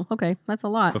Oh wow, okay, that's a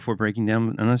lot. before breaking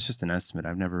down, and that's just an estimate.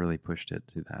 I've never really pushed it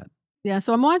to that. Yeah,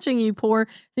 so I'm watching you pour.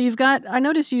 So you've got, I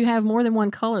notice you have more than one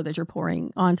color that you're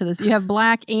pouring onto this. You have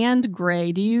black and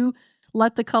gray. Do you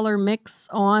let the color mix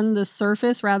on the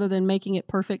surface rather than making it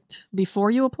perfect before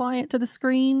you apply it to the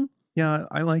screen? Yeah,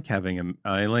 I like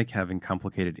having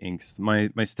complicated inks.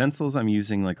 My stencils, I'm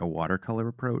using like a watercolor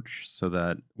approach so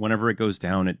that whenever it goes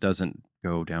down, it doesn't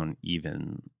go down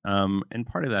even. And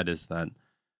part of that is that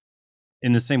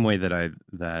in the same way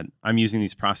that I'm using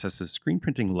these processes, screen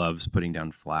printing loves putting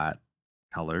down flat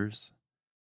colors.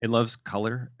 It loves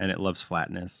color and it loves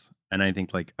flatness. And I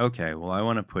think like, okay, well, I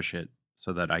want to push it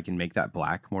so that I can make that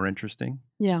black more interesting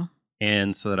Yeah,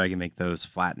 and so that I can make those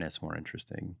flatness more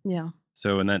interesting. yeah,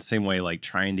 So in that same way, like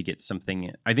trying to get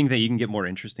something, I think that you can get more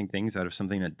interesting things out of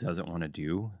something that doesn't want to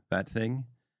do that thing,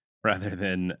 rather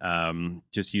than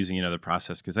just using another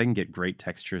process. Because I can get great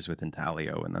textures with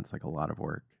intaglio, and that's like a lot of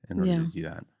work in order yeah. to do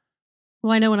that.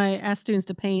 Well, I know when I ask students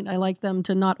to paint, I like them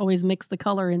to not always mix the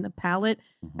color in the palette.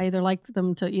 Hmm. I either like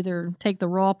them to either take the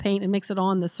raw paint and mix it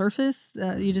on the surface. You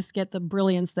Hmm. just get the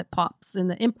brilliance that pops and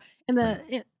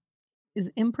Right. is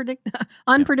Yeah.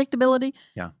 unpredictability.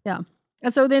 Yeah. Yeah.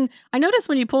 And so then I noticed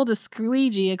when you pull the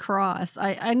squeegee across,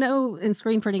 I know in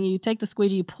screen printing you take the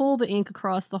squeegee, you pull the ink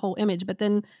across the whole image, but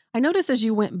then I noticed as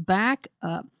you went back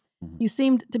up, Hmm. you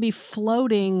seemed to be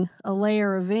floating a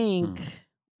layer of Mm. ink.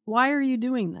 Why are you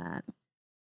doing that?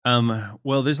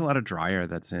 Well, there's a lot of dryer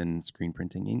that's in screen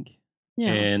printing ink,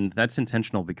 Yeah. and that's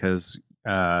intentional because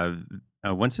uh,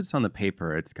 once it's on the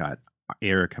paper, it's got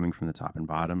air coming from the top and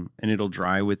bottom, and it'll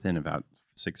dry within about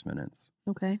 6 minutes.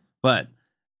 Okay. But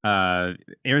uh,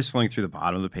 air is flowing through the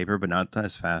bottom of the paper, but not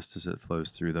as fast as it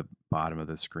flows through the bottom of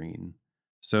the screen.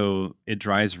 So it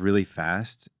dries really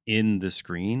fast in the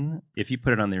screen. If you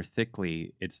put it on there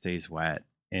thickly, it stays wet,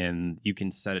 and you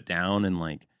can set it down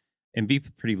and be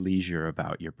pretty leisure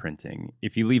about your printing.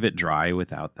 If you leave it dry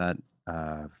without that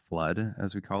flood,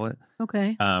 as we call it,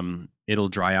 Okay. it'll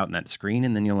dry out in that screen,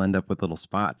 and then you'll end up with little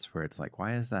spots where it's like,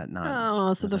 why is that not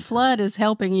Oh, so as the intense? flood is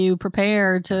helping you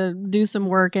prepare Yeah. to do some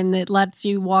work and it lets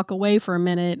you walk away for a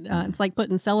minute. Mhm. It's like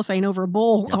putting cellophane over a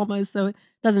bowl Yeah. almost so it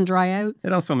doesn't dry out.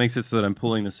 It also makes it so that I'm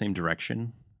pulling the same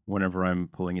direction whenever I'm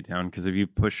pulling it down, because if you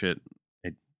push it,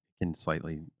 it can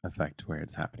slightly affect where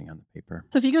it's happening on the paper.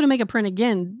 So if you go to make a print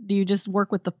again, do you just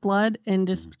work with the flood and Mhm.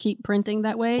 just keep printing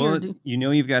that way or Well, do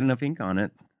you've got enough ink on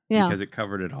it Yeah. because it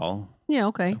covered it all. Yeah,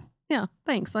 okay. So, Yeah,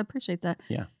 thanks. I appreciate that.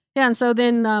 yeah. Yeah, and so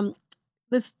then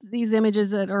these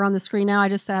images that are on the screen now, I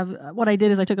just have what I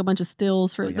did is I took a bunch of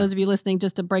stills Oh, for yeah. those of you listening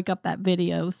just to break up that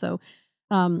video. So,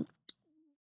 um,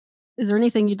 is there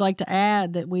anything you'd like to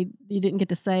add that you didn't get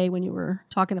to say when you were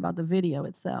talking about the video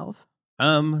itself?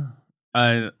 Um,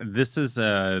 this is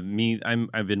me.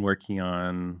 I've been working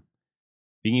on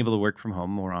being able to work from home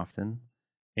more often,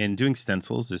 and doing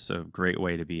stencils is a great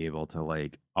way to be able to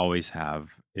always have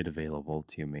it available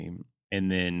to me. And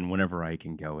then whenever I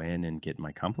can go in and get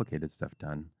my complicated stuff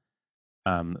done,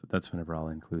 that's whenever I'll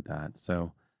include that.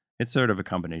 So it's sort of a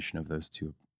combination of those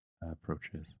two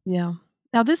approaches. Yeah.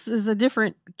 Now this is a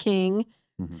different king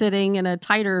Hmm. sitting in a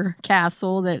tighter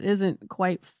castle that isn't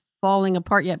quite falling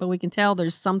apart yet, but we can tell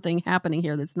there's something happening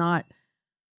here that's not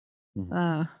Hmm.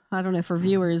 I don't know for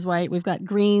viewers, right? We've got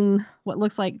green, what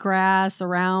looks like grass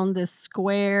around this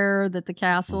square that the Hmm.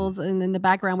 castles, and in the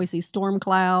background we see storm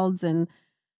clouds and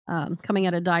coming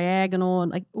at a diagonal.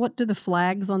 And like, what do the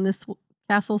flags on this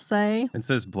castle say? It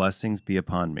says, "Blessings be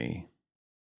upon me."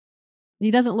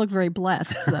 He doesn't look very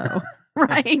blessed though.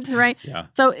 Right, right. Yeah.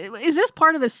 So is this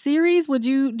part of a series? Do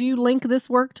you link this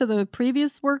work to the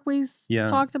previous work Yeah.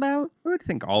 talked about? I would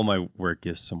think all my work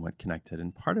is somewhat connected,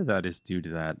 and part of that is due to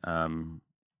that.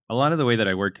 A lot of the way that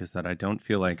I work is that I don't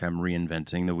feel like I'm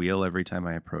reinventing the wheel every time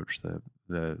I approach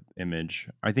the image.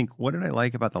 I think, what did I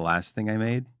like about the last thing I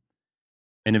made?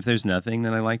 And if there's nothing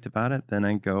that I liked about it, then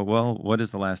I go, well, what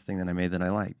is the last thing that I made that I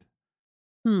liked?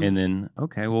 Hmm. And then,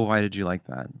 okay, well, why did you like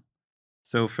that?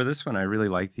 So for this one, I really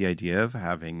like the idea of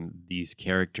having these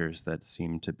characters that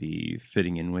seem to be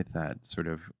fitting in with that sort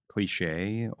of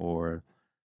cliche, or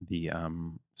the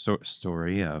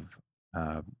story of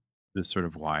uh, the sort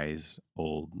of wise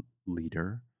old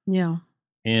leader, Yeah.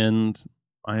 and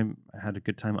I had a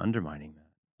good time undermining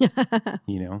that.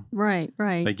 You know, Right,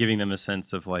 right. by giving them a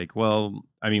sense of like, well,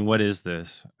 I mean, what is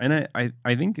this? And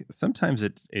I think sometimes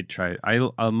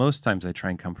most times I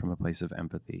try and come from a place of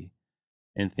empathy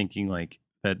and thinking like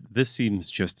that this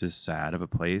seems just as sad of a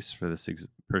place for this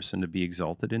person to be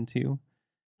exalted into,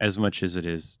 as much as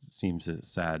seems as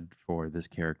sad for this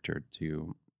character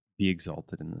to be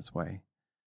exalted in this way.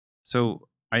 So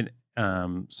I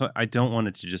don't want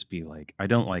it to just be like, I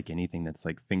don't like anything that's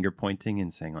like finger pointing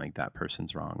and saying like that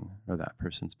person's wrong or that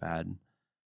person's bad.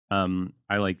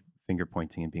 I like finger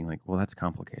pointing and being like, well, that's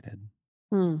complicated.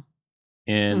 Hmm.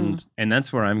 Hmm. And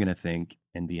that's where I'm going to think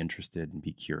and be interested and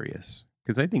be curious,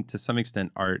 because I think to some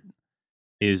extent art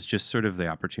is just sort of the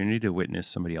opportunity to witness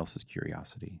somebody else's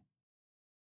curiosity.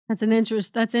 That's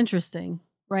interesting,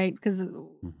 right? Because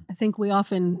Mhm. I think we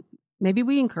often maybe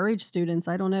we encourage students,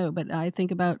 I don't know, but I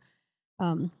think about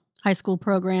um, high school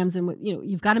programs and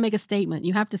you've got to make a statement.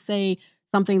 You have to say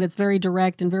something that's very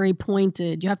direct and very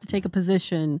pointed. You have to take a Mhm.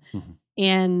 position, Mhm.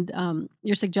 and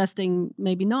you're suggesting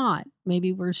maybe not.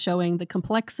 Maybe we're showing the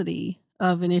complexity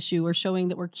of an issue or showing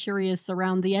that we're curious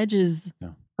around the edges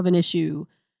Yeah. of an issue.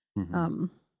 Mhm.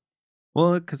 Um,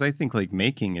 Well, because I think like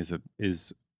making is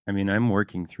I mean, I'm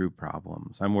working through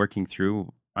problems. I'm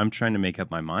trying to make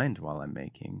up my mind while I'm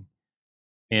making.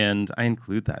 And I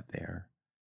include that there.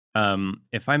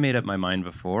 If I made up my mind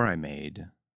before I made,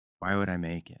 why would I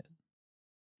make it?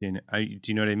 Do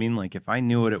you know what I mean? Like if I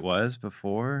knew what it was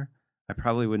before, I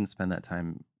probably wouldn't spend that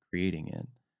time creating it.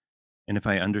 And if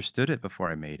I understood it before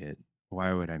I made it,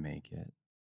 why would I make it?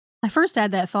 I first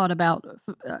had that thought about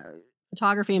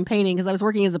photography and painting because I was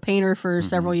working as a painter for Hmm.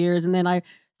 several years, and then I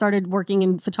started working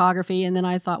in photography, and then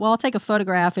I thought, well, I'll take a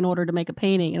photograph in order to make a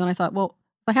painting, and then I thought, well,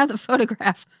 if I have the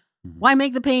photograph, Hmm. why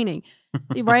make the painting?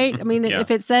 Right? I mean, Yeah. if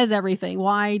it says everything,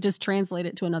 why just translate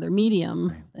it to another medium?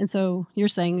 Right. And so you're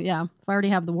saying, yeah, if I already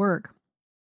have the work.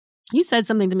 You said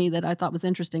something to me that I thought was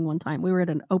interesting one time. We were at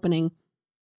an opening,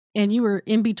 and you were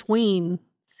in between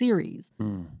series.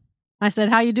 Mm. I said,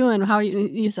 "How you doing? How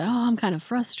you said, "Oh, I'm kind of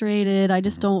frustrated. I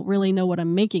just Hmm. don't really know what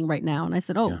I'm making right now." And I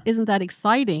said, "Oh, Yeah. isn't that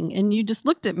exciting?" And you just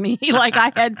looked at me like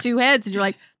I had two heads, and you're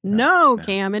like, Yeah. "No, Yeah.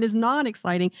 Cam, it is not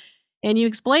exciting." And you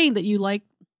explained that you like,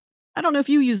 I don't know if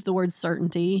you used the word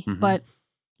certainty, Hmm. but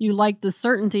you like the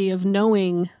certainty of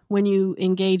knowing when you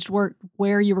engaged work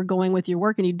where you were going with your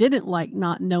work, and you didn't like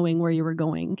not knowing where you were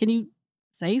going. Can you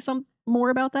say some more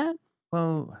about that?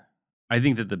 Well, I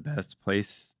think that the best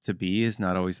place to be is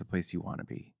not always the place you want to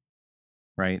be,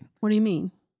 right? What do you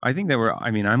mean? I think that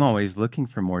I'm always looking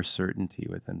for more certainty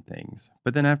within things.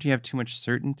 But then after you have too much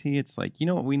certainty, it's like, you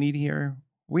know what we need here?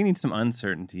 We need some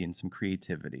uncertainty and some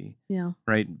creativity, Yeah.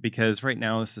 right? Because right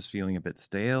now this is feeling a bit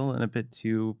stale and a bit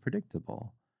too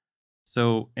predictable.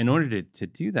 So in order to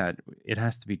do that, it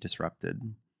has to be disrupted.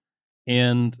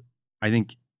 And I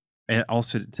think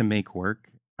also to make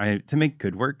work, to make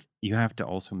good work, you have to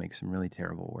also make some really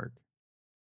terrible work.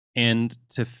 And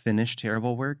to finish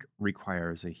terrible work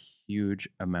requires a huge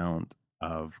amount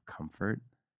of comfort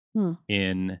Hmm.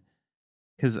 in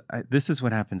because this is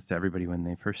what happens to everybody when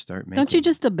they first start Don't you making.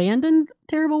 just abandon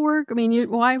terrible work? I mean,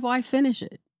 why finish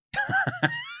it?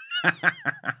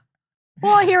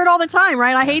 Well, I hear it all the time,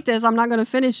 right? I Yeah, hate this. I'm not going to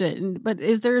finish it. But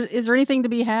is there anything to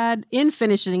be had in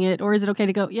finishing it, or is it okay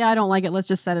to go? Yeah, I don't like it. Let's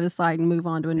just set it aside and move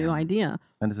on to a new yeah. idea.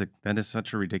 That is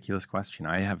such a ridiculous question.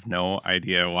 I have no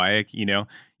idea why.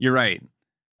 You're right.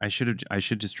 I should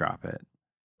just drop it,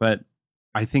 but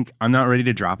I think I'm not ready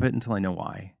to drop it until I know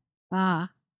why. Ah,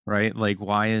 Right? Like,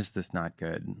 why is this not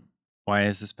good? Why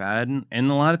is this bad? And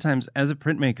a lot of times as a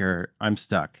printmaker, I'm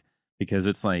stuck because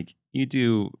it's like you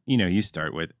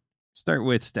start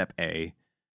with step A,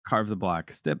 carve the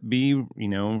block. Step B,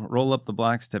 roll up the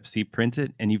block. Step C, print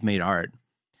it, and you've made art.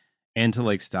 And to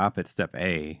like stop at step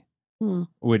A hmm.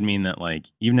 would mean that like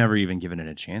you've never even given it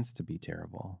a chance to be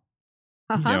terrible.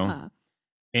 Ha You ha know? ha.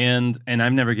 And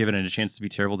I've never given it a chance to be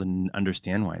terrible to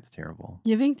understand why it's terrible.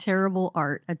 Giving terrible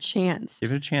art a chance.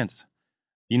 Give it a chance.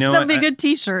 You know, That'd be a good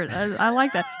T-shirt. I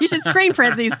like that. You should screen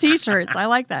print these T-shirts. I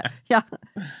like that. Yeah.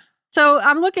 So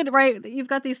I'm looking right. You've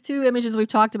got these two images we've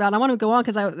talked about. And I want to go on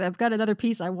because I've got another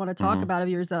piece I want to talk Mhm. about of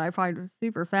yours that I find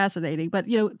super fascinating. But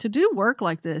to do work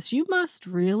like this, you must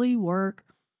really work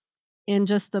in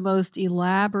just the most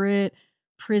elaborate,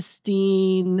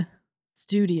 pristine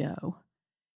studio.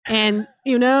 And,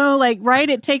 like, right,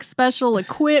 it takes special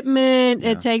equipment. It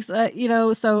Yeah. takes,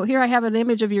 so here I have an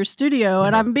image of your studio,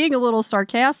 and Yeah. I'm being a little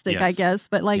sarcastic, I Yes. guess.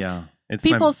 But, like, Yeah. It's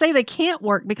people say they can't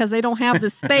work because they don't have the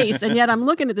space. And yet I'm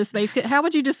looking at this space. How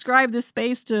would you describe this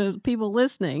space to people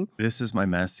listening? this is my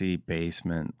messy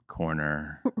basement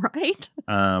corner. Right?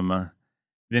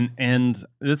 And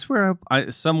that's where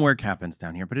some work happens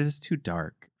down here, but it is too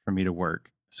dark for me to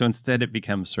work. So instead it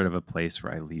becomes sort of a place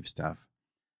where I leave stuff.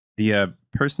 The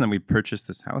person that we purchased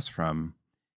this house from,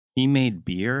 he made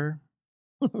beer.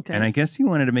 And Okay. I guess he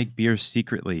wanted to make beer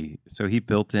secretly, so he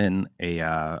built in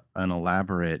an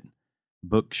elaborate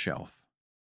bookshelf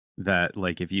that,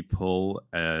 like, if you pull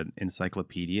an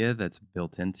encyclopedia that's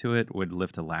built into it, would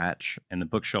lift a latch, and the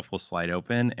bookshelf will slide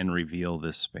open and reveal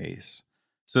this space.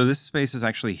 So this space is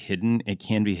actually hidden. It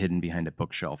can be hidden behind a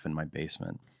bookshelf in my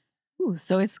basement. Ooh,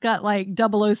 so it's got like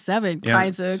 007 Yeah,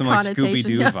 kinds of some like Scooby connotations.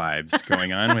 Doo Yeah. vibes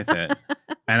going on with it.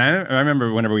 And I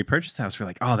remember whenever we purchased the house, we're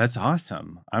like, oh, that's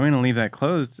awesome. I'm going to leave that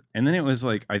closed. And then it was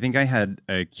like, I think I had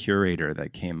a curator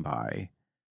that came by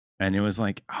and it was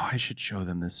like, oh, I should show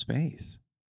them this space.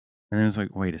 And it was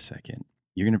like, wait a second.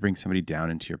 You're going to bring somebody down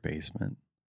into your basement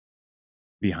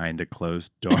behind a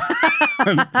closed door,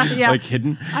 Yeah. like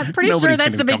hidden. I'm pretty sure Nobody's that's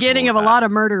gonna the be beginning of comfortable a with lot that,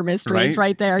 of murder mysteries right?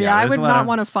 right there. Yeah, Yeah, I there's would a lot not of.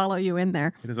 want to follow you in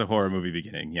there. It is a horror movie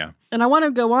beginning. Yeah. And I want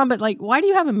to go on, but like, why do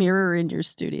you have a mirror in your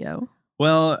studio?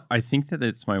 Well, I think that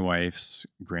it's my wife's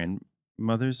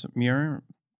grandmother's mirror,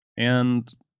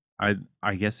 and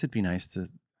I guess it'd be nice to.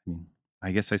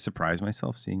 I guess I surprise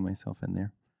myself seeing myself in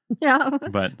there. Yeah.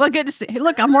 But Well, good to see.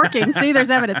 Look, I'm working. See,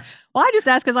 there's evidence. Well, I just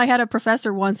asked because I had a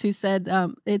professor once who said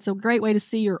it's a great way to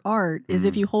see your art is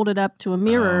if you hold it up to a oh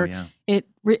mirror, yeah, it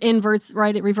inverts,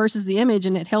 right? It reverses the image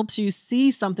and it helps you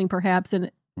see something perhaps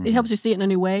it helps you see it in a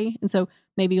new way. And so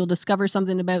maybe you'll discover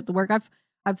something about the work.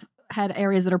 I've had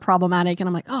areas that are problematic, and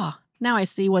I'm like, oh, now I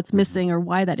see what's missing or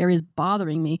why that area is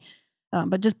bothering me.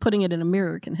 But just putting it in a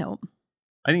mirror can help.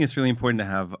 I think it's really important to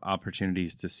have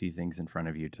opportunities to see things in front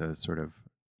of you to sort of,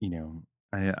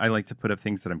 I like to put up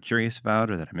things that I'm curious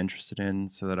about or that I'm interested in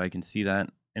so that I can see that.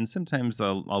 And sometimes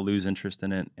I'll lose interest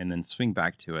in it and then swing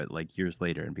back to it like years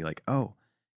later and be like, oh,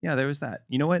 yeah, there was that.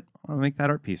 You know what? I'll make that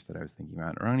art piece that I was thinking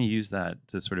about, or I'm going to use that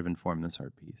to sort of inform this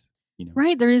art piece.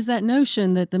 Right. There is that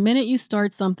notion that the minute you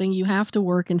start something, you have to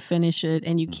work and finish it,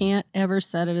 and you Mhm. can't ever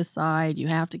set it aside. You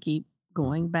have to keep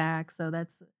going back. So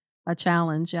that's a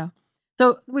challenge. Yeah.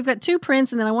 So we've got 2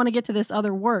 prints, and then I want to get to this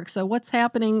other work. So what's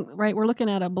happening, right? We're looking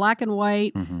at a black and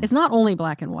white. Mhm. It's not only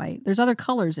black and white, there's other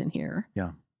colors in here.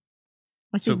 Yeah.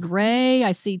 I see So gray,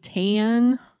 I see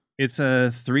tan. it's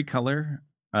a 3-color,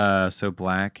 so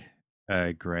black,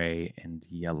 gray, and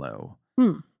yellow.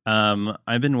 Hmm.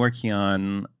 I've been working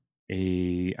on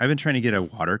I've been trying to get a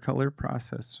watercolor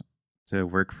process to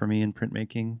work for me in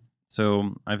printmaking.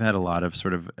 So I've had a lot of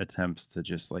sort of attempts to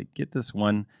just like get this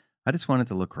one. I just want it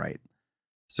to look right.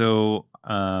 So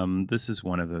this is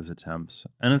one of those attempts,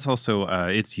 and it's also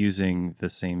it's using the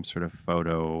same sort of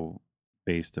photo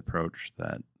based approach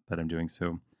that I'm doing.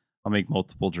 So I'll make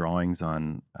multiple drawings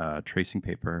on tracing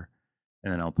paper,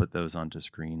 and then I'll put those onto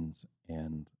screens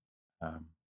and um,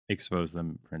 expose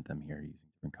them, print them here using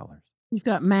different colors. You've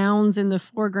got mounds in the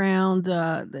foreground.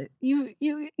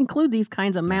 You include these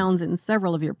kinds of Yeah. mounds in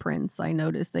several of your prints. I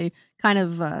noticed they kind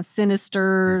of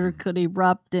sinister, Mhm. could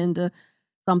erupt into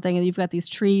something, and you've got these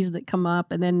trees that come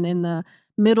up, and then in the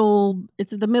middle,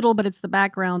 it's the middle, but it's the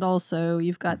background also.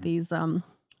 You've got Mhm. these.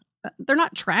 They're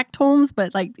not tract homes,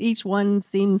 but like each one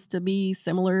seems to be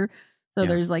similar. So Yeah.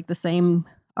 there's like the same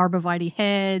arborvitae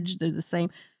hedge. They're the same.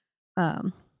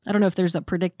 Um, I don't know if there's a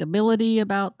predictability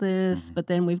about this, Mhm. but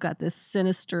then we've got this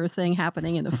sinister thing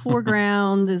happening in the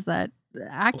foreground. Is that Well,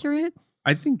 accurate?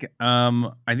 I think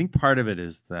part of it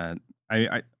is that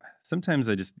I sometimes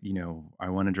I just, I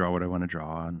want to draw what I want to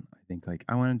draw, and I think like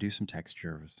I want to do some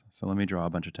textures. So let me draw a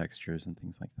bunch of textures and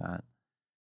things like that.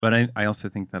 But I also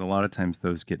think that a lot of times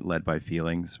those get led by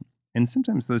feelings. And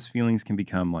sometimes those feelings can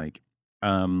become like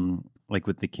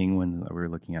with the king one that we were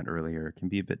looking at earlier, it can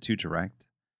be a bit too direct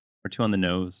or too on the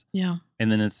nose. Yeah.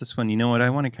 And then it's this one, you know what? I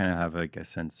want to kind of have like a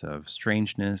sense of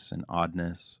strangeness and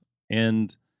oddness.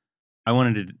 And I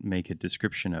wanted to make a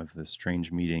description of the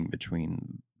strange meeting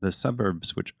between the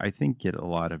suburbs, which I think get a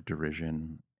lot of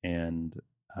derision and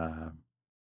uh,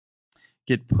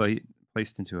 get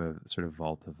placed into a sort of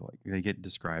vault of like, they get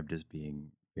described as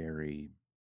being very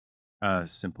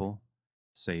simple,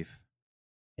 safe,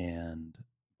 and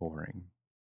boring,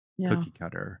 Yeah. cookie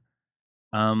cutter.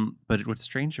 But what's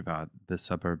strange about the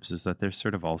suburbs is that they're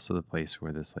sort of also the place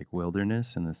where this like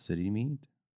wilderness and the city meet,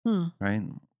 Hmm. right?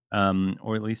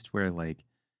 Or at least where like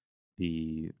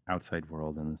the outside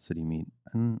world and the city meet.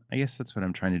 And I guess that's what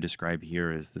I'm trying to describe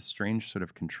here is the strange sort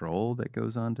of control that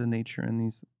goes on to nature in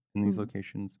these Mm.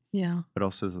 locations, Yeah. but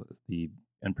also the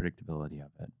unpredictability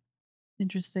of it.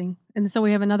 Interesting. And so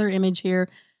we have another image here.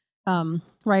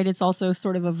 Right. It's also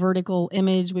sort of a vertical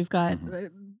image. We've got Hmm.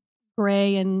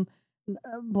 gray and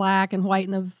black and white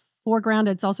in the foreground.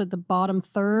 It's also at the bottom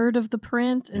third of the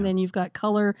print. And Yeah. then you've got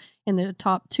color in the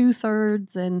top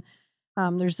 2/3. And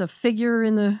there's a figure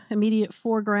in the immediate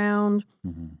foreground.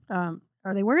 Hmm.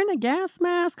 Are they wearing a gas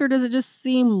mask, or does it just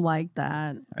seem like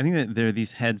that? I think that there are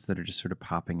these heads that are just sort of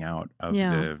popping out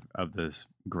Yeah. of this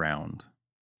ground.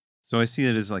 So I see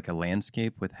it as like a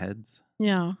landscape with heads.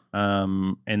 Yeah.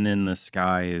 And then the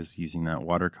sky is using that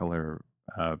watercolor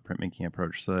printmaking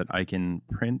approach so that I can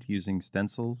print using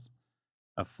stencils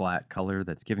a flat color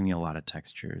that's giving me a lot of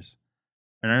textures.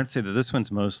 And I would say that this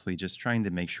one's mostly just trying to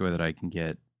make sure that I can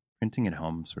get printing at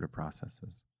home sort of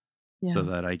processes so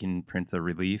Yeah. that I can print the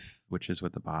relief, which is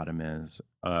what the bottom is,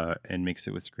 and mix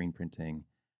it with screen printing.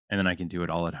 And then I can do it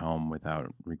all at home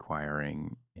without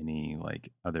requiring any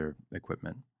like other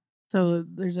equipment. So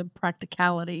there's a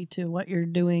practicality to what you're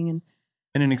doing. And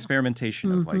And an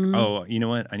experimentation of like, mm-hmm. oh, you know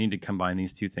what? I need to combine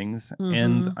these two things.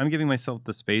 And Mm-hmm. I'm giving myself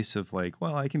the space of like,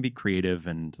 well, I can be creative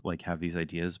and like have these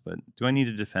ideas, but do I need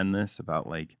to defend this about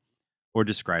like, or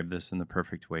describe this in the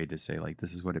perfect way to say like,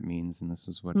 this is what it means and this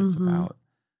is what it's Mm-hmm. about?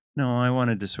 No, I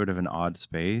wanted to sort of an odd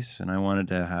space and I wanted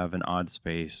to have an odd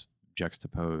space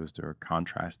juxtaposed or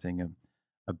contrasting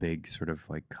a big sort of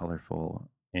like colorful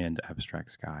and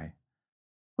abstract sky.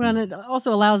 Well, and And it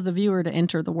also allows the viewer to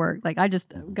enter the work. Like I just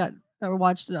mhm, got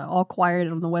watched All Quiet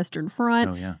on the Western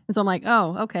Front. Oh yeah. And so I'm like,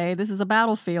 oh, okay, this is a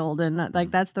battlefield. And like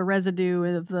Mhm. that's the residue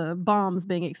of the bombs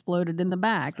being exploded in the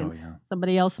back. Oh And yeah.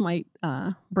 somebody else might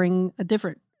bring a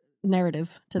different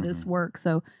narrative to this Mhm. work.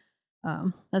 So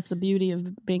that's the beauty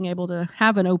of being able to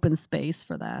have an open space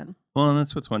for that. Well, and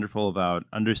that's what's wonderful about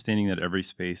understanding that every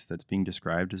space that's being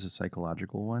described is a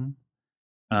psychological one.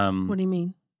 What Um, do you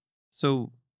mean?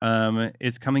 so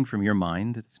it's coming from your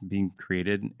mind. It's being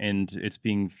created, and it's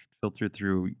being filtered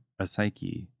through a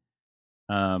psyche.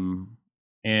 Um,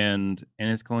 and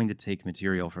it's going to take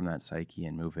material from that psyche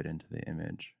and move it into the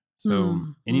image. So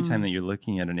Mm, anytime mm, that you're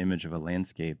looking at an image of a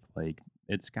landscape, like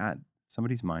it's got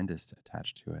somebody's mind is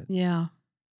attached to it. yeah.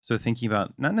 So thinking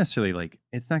about not necessarily like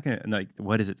it's not gonna like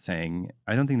what is it saying?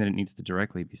 I don't think that it needs to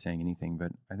directly be saying anything,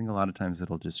 but I think a lot of times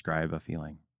it'll describe a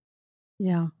feeling.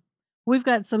 Yeah. We've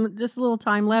got just a little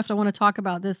time left. I want to talk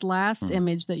about this last Mm.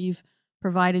 image that you've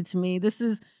provided to me. This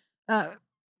is uh,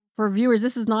 for viewers.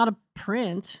 This is not a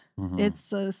print. Hmm.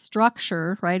 It's a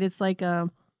structure, right? It's like I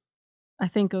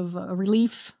think of a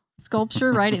relief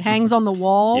sculpture, right? It hangs on the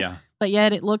wall, Yeah. but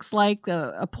yet it looks like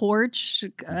a porch.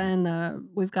 Hmm. And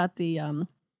we've got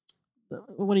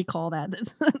what do you call that?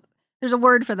 There's a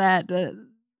word for that.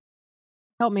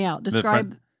 Help me out. The front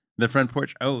Describe the front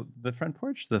porch. Oh, the front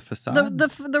porch, the the facade,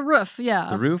 the roof. the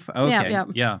Yeah, roof. yeah, Okay. yeah.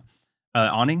 Yeah.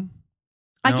 Awning?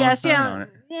 I No, it's guess, not an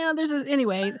yeah, awning. yeah.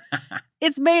 Anyway.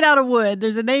 It's made out of wood.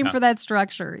 There's a name Yeah. for that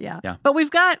structure. Yeah, Yeah. but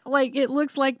we've got like it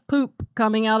looks like poop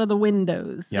coming out of the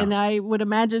windows, Yeah. and I would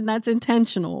imagine that's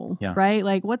intentional, Yeah. right?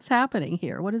 Like, what's happening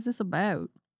here? What is this about?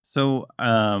 So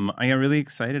I got really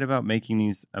excited about making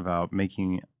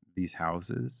these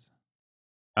houses.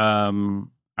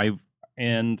 I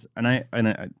and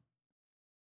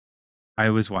I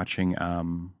was watching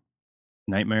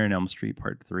Nightmare on Elm Street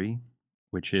Part 3,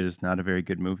 which is not a very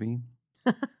good movie.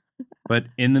 But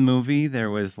in the movie, there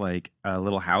was like a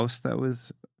little house that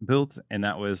was built, and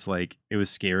that was like, it was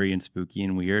scary and spooky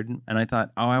and weird. And I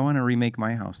thought, oh, I want to remake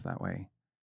my house that way.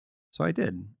 So I did.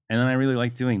 And then I really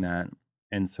liked doing that.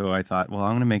 And so I thought, well,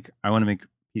 I want to make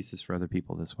pieces for other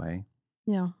people this way.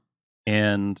 Yeah,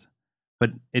 And,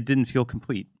 but it didn't feel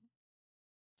complete.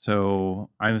 So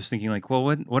I was thinking, like, well,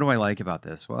 what do I like about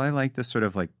this? Well, I like this sort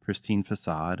of like pristine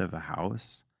facade of a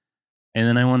house, and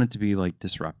then I want it to be like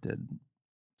disrupted. yeah,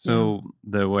 So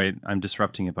the way I'm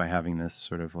disrupting it by having this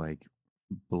sort of like,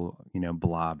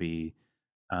 blobby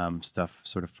stuff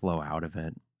sort of flow out of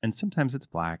it, and sometimes it's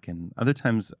black, and other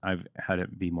times I've had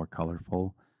it be more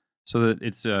colorful, so that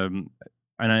it's and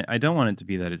I don't want it to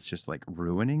be that it's just like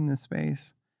ruining the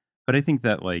space, but I think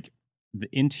that like the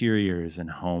interiors and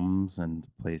homes and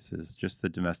places, just the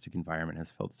domestic environment has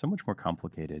felt so much more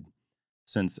complicated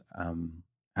since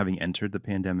having entered the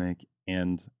pandemic,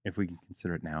 and if we can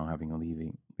consider it now, having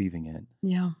leaving it,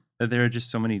 yeah. that there are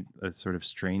just so many sort of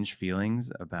strange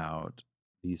feelings about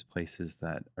these places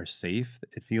that are safe,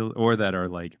 it feels, or that are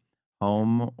like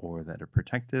home, or that are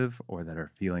protective, or that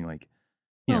are feeling like,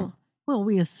 you know, Well,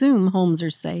 we assume homes are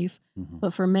safe, mhm,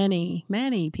 but for many,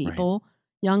 many right. people,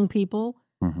 young people,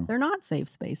 Hmm. they're not safe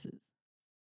spaces.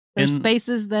 There's And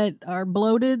spaces that are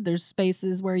bloated. There's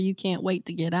spaces where you can't wait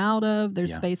to get out of. There's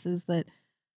yeah. spaces that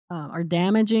are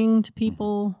damaging to Mhm.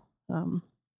 people. Um,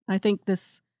 I think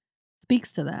this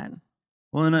speaks to that.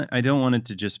 Well, and I don't want it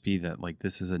to just be that like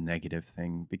this is a negative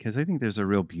thing, because I think there's a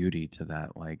real beauty to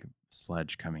that like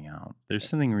sludge coming out. There's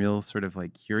something real sort of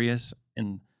like curious,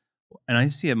 and I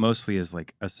see it mostly as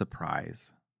like a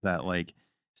surprise, that like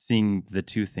seeing the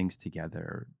two things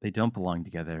together, they don't belong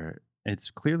together. It's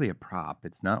clearly a prop.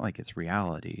 It's not like it's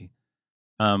reality.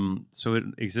 So it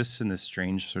exists in this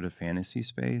strange sort of fantasy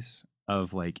space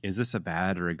of like, is this a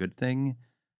bad or a good thing?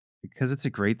 Because it's a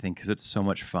great thing, because it's so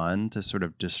much fun to sort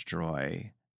of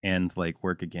destroy and like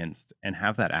work against and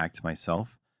have that act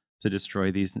myself, to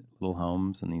destroy these little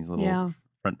homes and these little Yeah.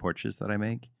 front porches that I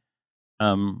make.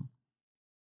 Um,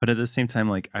 but at the same time,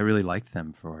 like I really like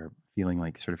them for feeling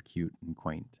like sort of cute and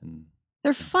quaint and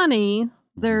They're yeah. funny. Mhm.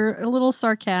 They're a little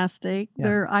sarcastic. Yeah.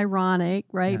 They're ironic,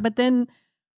 right? Yeah. But then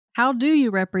how do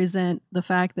you represent the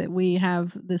fact that we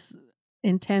have this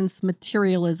intense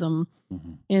materialism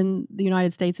Mhm. in the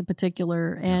United States in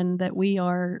particular, Yeah. and that we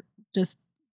are just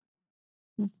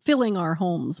filling our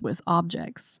homes with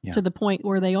objects Yeah. to the point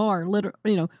where they are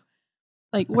literally,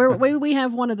 like where we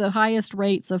have one of the highest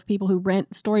rates of people who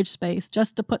rent storage space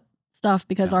just to put stuff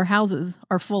because Yeah. our houses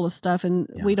are full of stuff and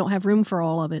we Yeah. don't have room for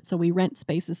all of it, so we rent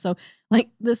spaces. So like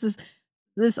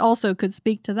this also could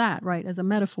speak to that, right, as a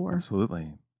metaphor.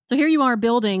 Absolutely. So here you are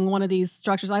building one of these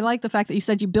structures. I like the fact that you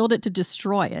said you build it to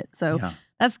destroy it. So Yeah.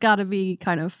 that's got to be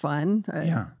kind of fun.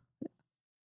 Yeah.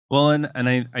 Well, and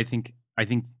I think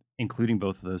including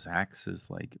both of those acts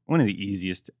is like one of the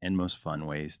easiest and most fun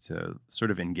ways to sort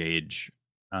of engage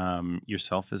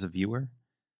yourself as a viewer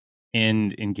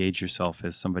and engage yourself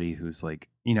as somebody who's like,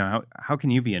 how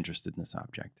can you be interested in this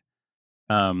object?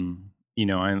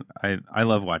 I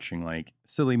love watching like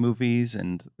silly movies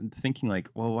and thinking like,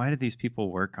 well, why did these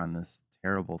people work on this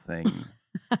terrible thing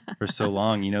for so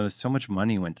long? So much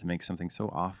money went to make something so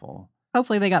awful.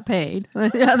 Hopefully they got paid.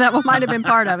 Yeah, that might have been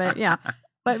part of it. Yeah.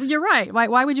 But you're right.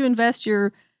 Why would you invest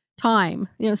your time?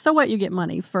 So what, you get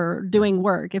money for doing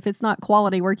work. If it's not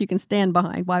quality work you can stand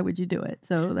behind, why would you do it?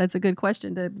 So that's a good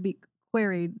question to be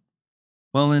queried.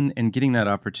 Well, and getting that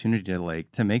opportunity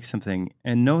to make something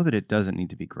and know that it doesn't need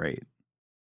to be great.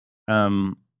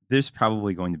 There's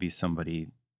probably going to be somebody,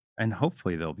 and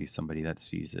hopefully there'll be somebody that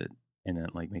sees it and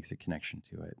that like makes a connection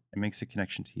to it. It makes a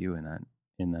connection to you in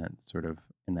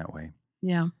that way.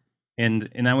 Yeah. And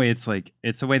in that way, it's like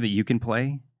it's a way that you can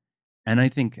play. And I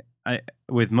think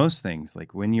with most things,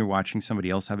 like when you're watching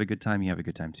somebody else have a good time, you have a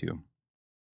good time too.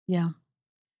 Yeah.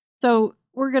 So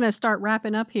we're going to start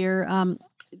wrapping up here.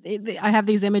 I have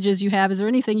these images you have. Is there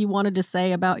anything you wanted to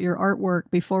say about your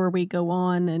artwork before we go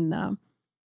on and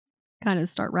kind of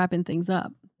start wrapping things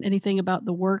up? Anything about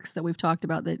the works that we've talked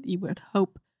about that you would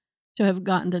hope to have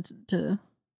gotten to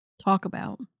talk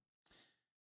about?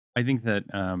 I think that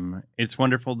it's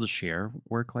wonderful to share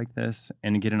work like this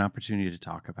and get an opportunity to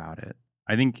talk about it.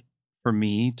 I think for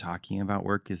me, talking about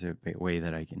work is a way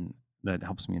that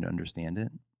helps me to understand it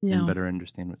and Yeah. better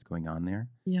understand what's going on there.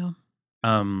 Yeah.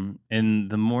 And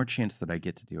the more chance that I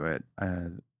get to do it,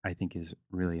 I think is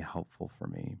really helpful for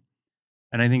me.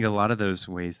 And I think a lot of those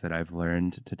ways that I've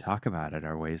learned to talk about it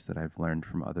are ways that I've learned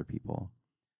from other people.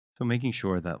 So making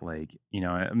sure that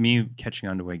me catching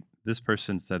on to like this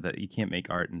person said that you can't make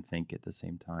art and think at the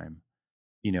same time,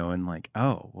 and like,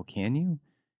 oh, well, can you?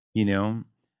 You know,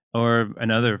 or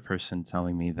another person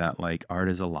telling me that like art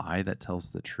is a lie that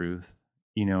tells the truth.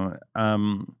 You know,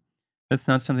 that's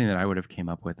not something that I would have came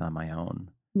up with on my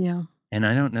own. Yeah. And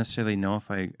I don't necessarily know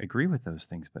if I agree with those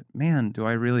things, but man, do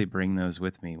I really bring those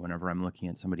with me whenever I'm looking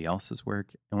at somebody else's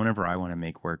work and whenever I want to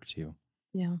make work too.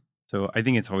 Yeah. So I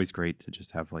think it's always great to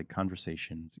just have like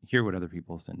conversations, hear what other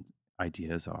people's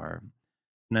ideas are.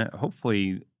 And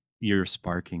hopefully you're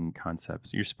sparking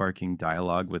concepts, you're sparking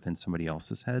dialogue within somebody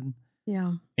else's head.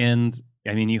 Yeah. And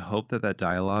I mean, you hope that that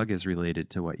dialogue is related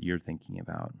to what you're thinking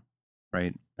about.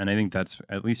 Right. And I think that's,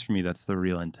 at least for me, that's the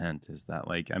real intent, is that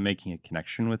like I'm making a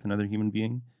connection with another human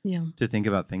being Yeah. to think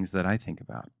about things that I think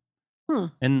about. Hmm.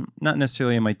 And not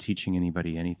necessarily am I teaching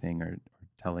anybody anything or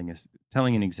telling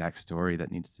an exact story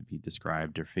that needs to be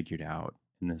described or figured out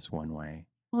in this one way.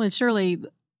 Well, and surely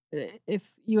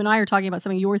if you and I are talking about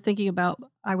something you're thinking about,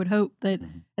 I would hope that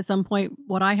Mhm. at some point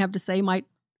what I have to say might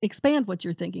expand what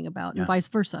you're thinking about Yeah. and vice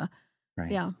versa.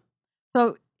 Right. Yeah.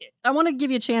 So I want to give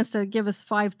you a chance to give us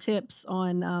 5 tips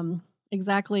on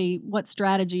exactly what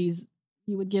strategies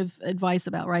you would give advice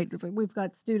about, right? If we've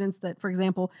got students that, for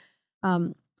example,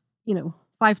 um,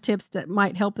 5 tips that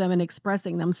might help them in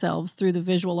expressing themselves through the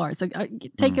visual arts. So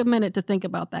take Mm. a minute to think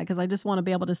about that, because I just want to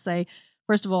be able to say,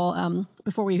 first of all,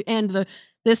 before we end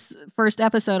this first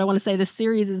episode, I want to say this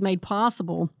series is made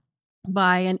possible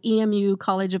by an EMU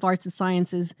College of Arts and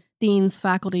Sciences Dean's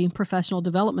Faculty Professional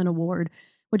Development Award,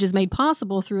 which is made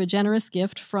possible through a generous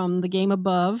gift from The Game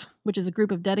Above, which is a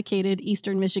group of dedicated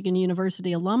Eastern Michigan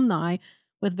University alumni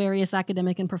with various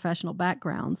academic and professional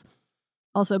backgrounds.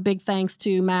 Also, big thanks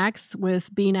to Max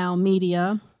with Be Now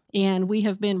Media. And we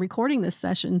have been recording this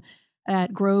session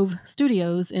at Grove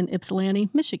Studios in Ypsilanti,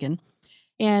 Michigan.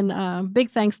 And big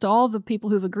thanks to all the people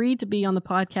who've agreed to be on the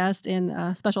podcast,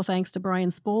 and special thanks to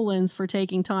Brian Spolans for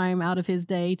taking time out of his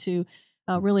day to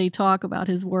really talk about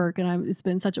his work. And it's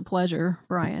been such a pleasure,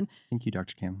 Brian. Thank you,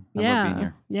 Dr. Kim. I love being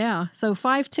here. Yeah. So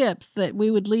 5 tips that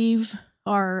we would leave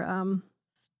our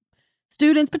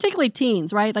students, particularly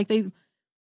teens, right? Like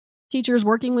teachers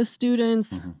working with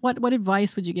students. Mhm. What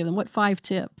advice would you give them? What 5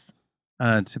 tips?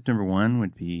 Tip number 1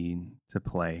 would be to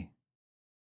play.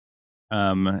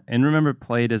 And remember,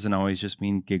 play doesn't always just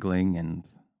mean giggling and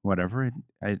whatever.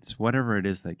 It's whatever it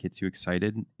is that gets you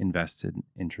excited, invested,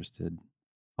 interested.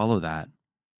 Follow that.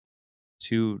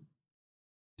 2,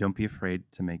 don't be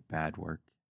afraid to make bad work.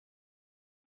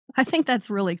 I think that's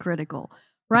really critical,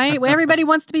 right? Everybody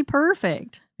wants to be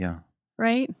perfect, Yeah.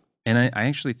 right? And I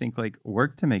actually think like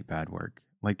work to make bad work.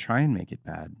 Like try and make it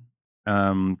bad.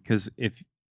 Because if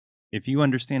you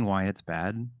understand why it's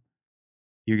bad,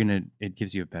 it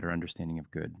gives you a better understanding of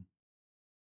good.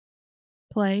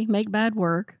 Play, make bad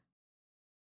work.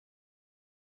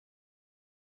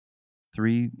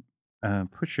 3,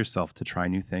 push yourself to try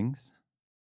new things.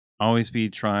 Always be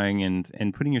trying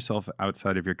and putting yourself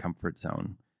outside of your comfort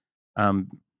zone. Um,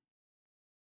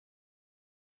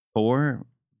 4,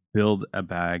 build a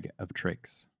bag of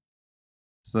tricks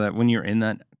so that when you're in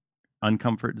that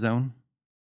uncomfort zone,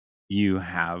 you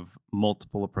have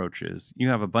multiple approaches. You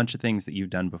have a bunch of things that you've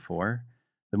done before.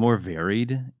 The more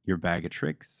varied your bag of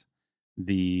tricks,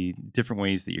 the different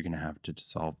ways that you're going to have to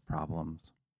solve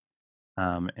problems.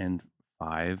 And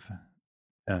 5,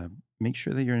 uh, make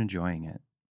sure that you're enjoying it.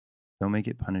 Don't make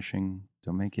it punishing.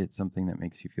 Don't make it something that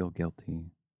makes you feel guilty.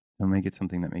 Don't make it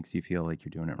something that makes you feel like you're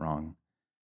doing it wrong.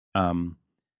 Um,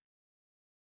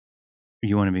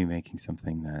 you want to be making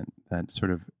something that sort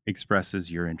of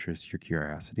expresses your interest, your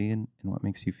curiosity, and what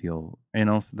makes you feel, and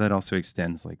also that also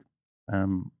extends like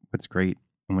what's great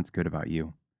and what's good about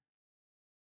you,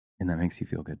 and that makes you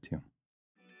feel good too.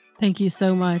 Thank you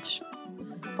so much,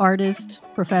 artist,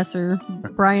 Professor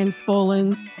Brian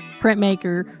Spolans,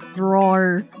 printmaker,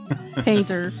 drawer,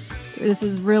 painter. This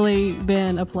has really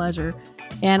been a pleasure.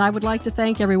 And I would like to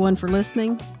thank everyone for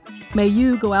listening. May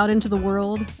you go out into the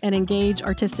world and engage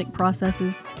artistic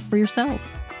processes for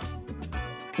yourselves.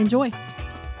 Enjoy.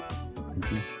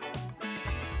 Thank you.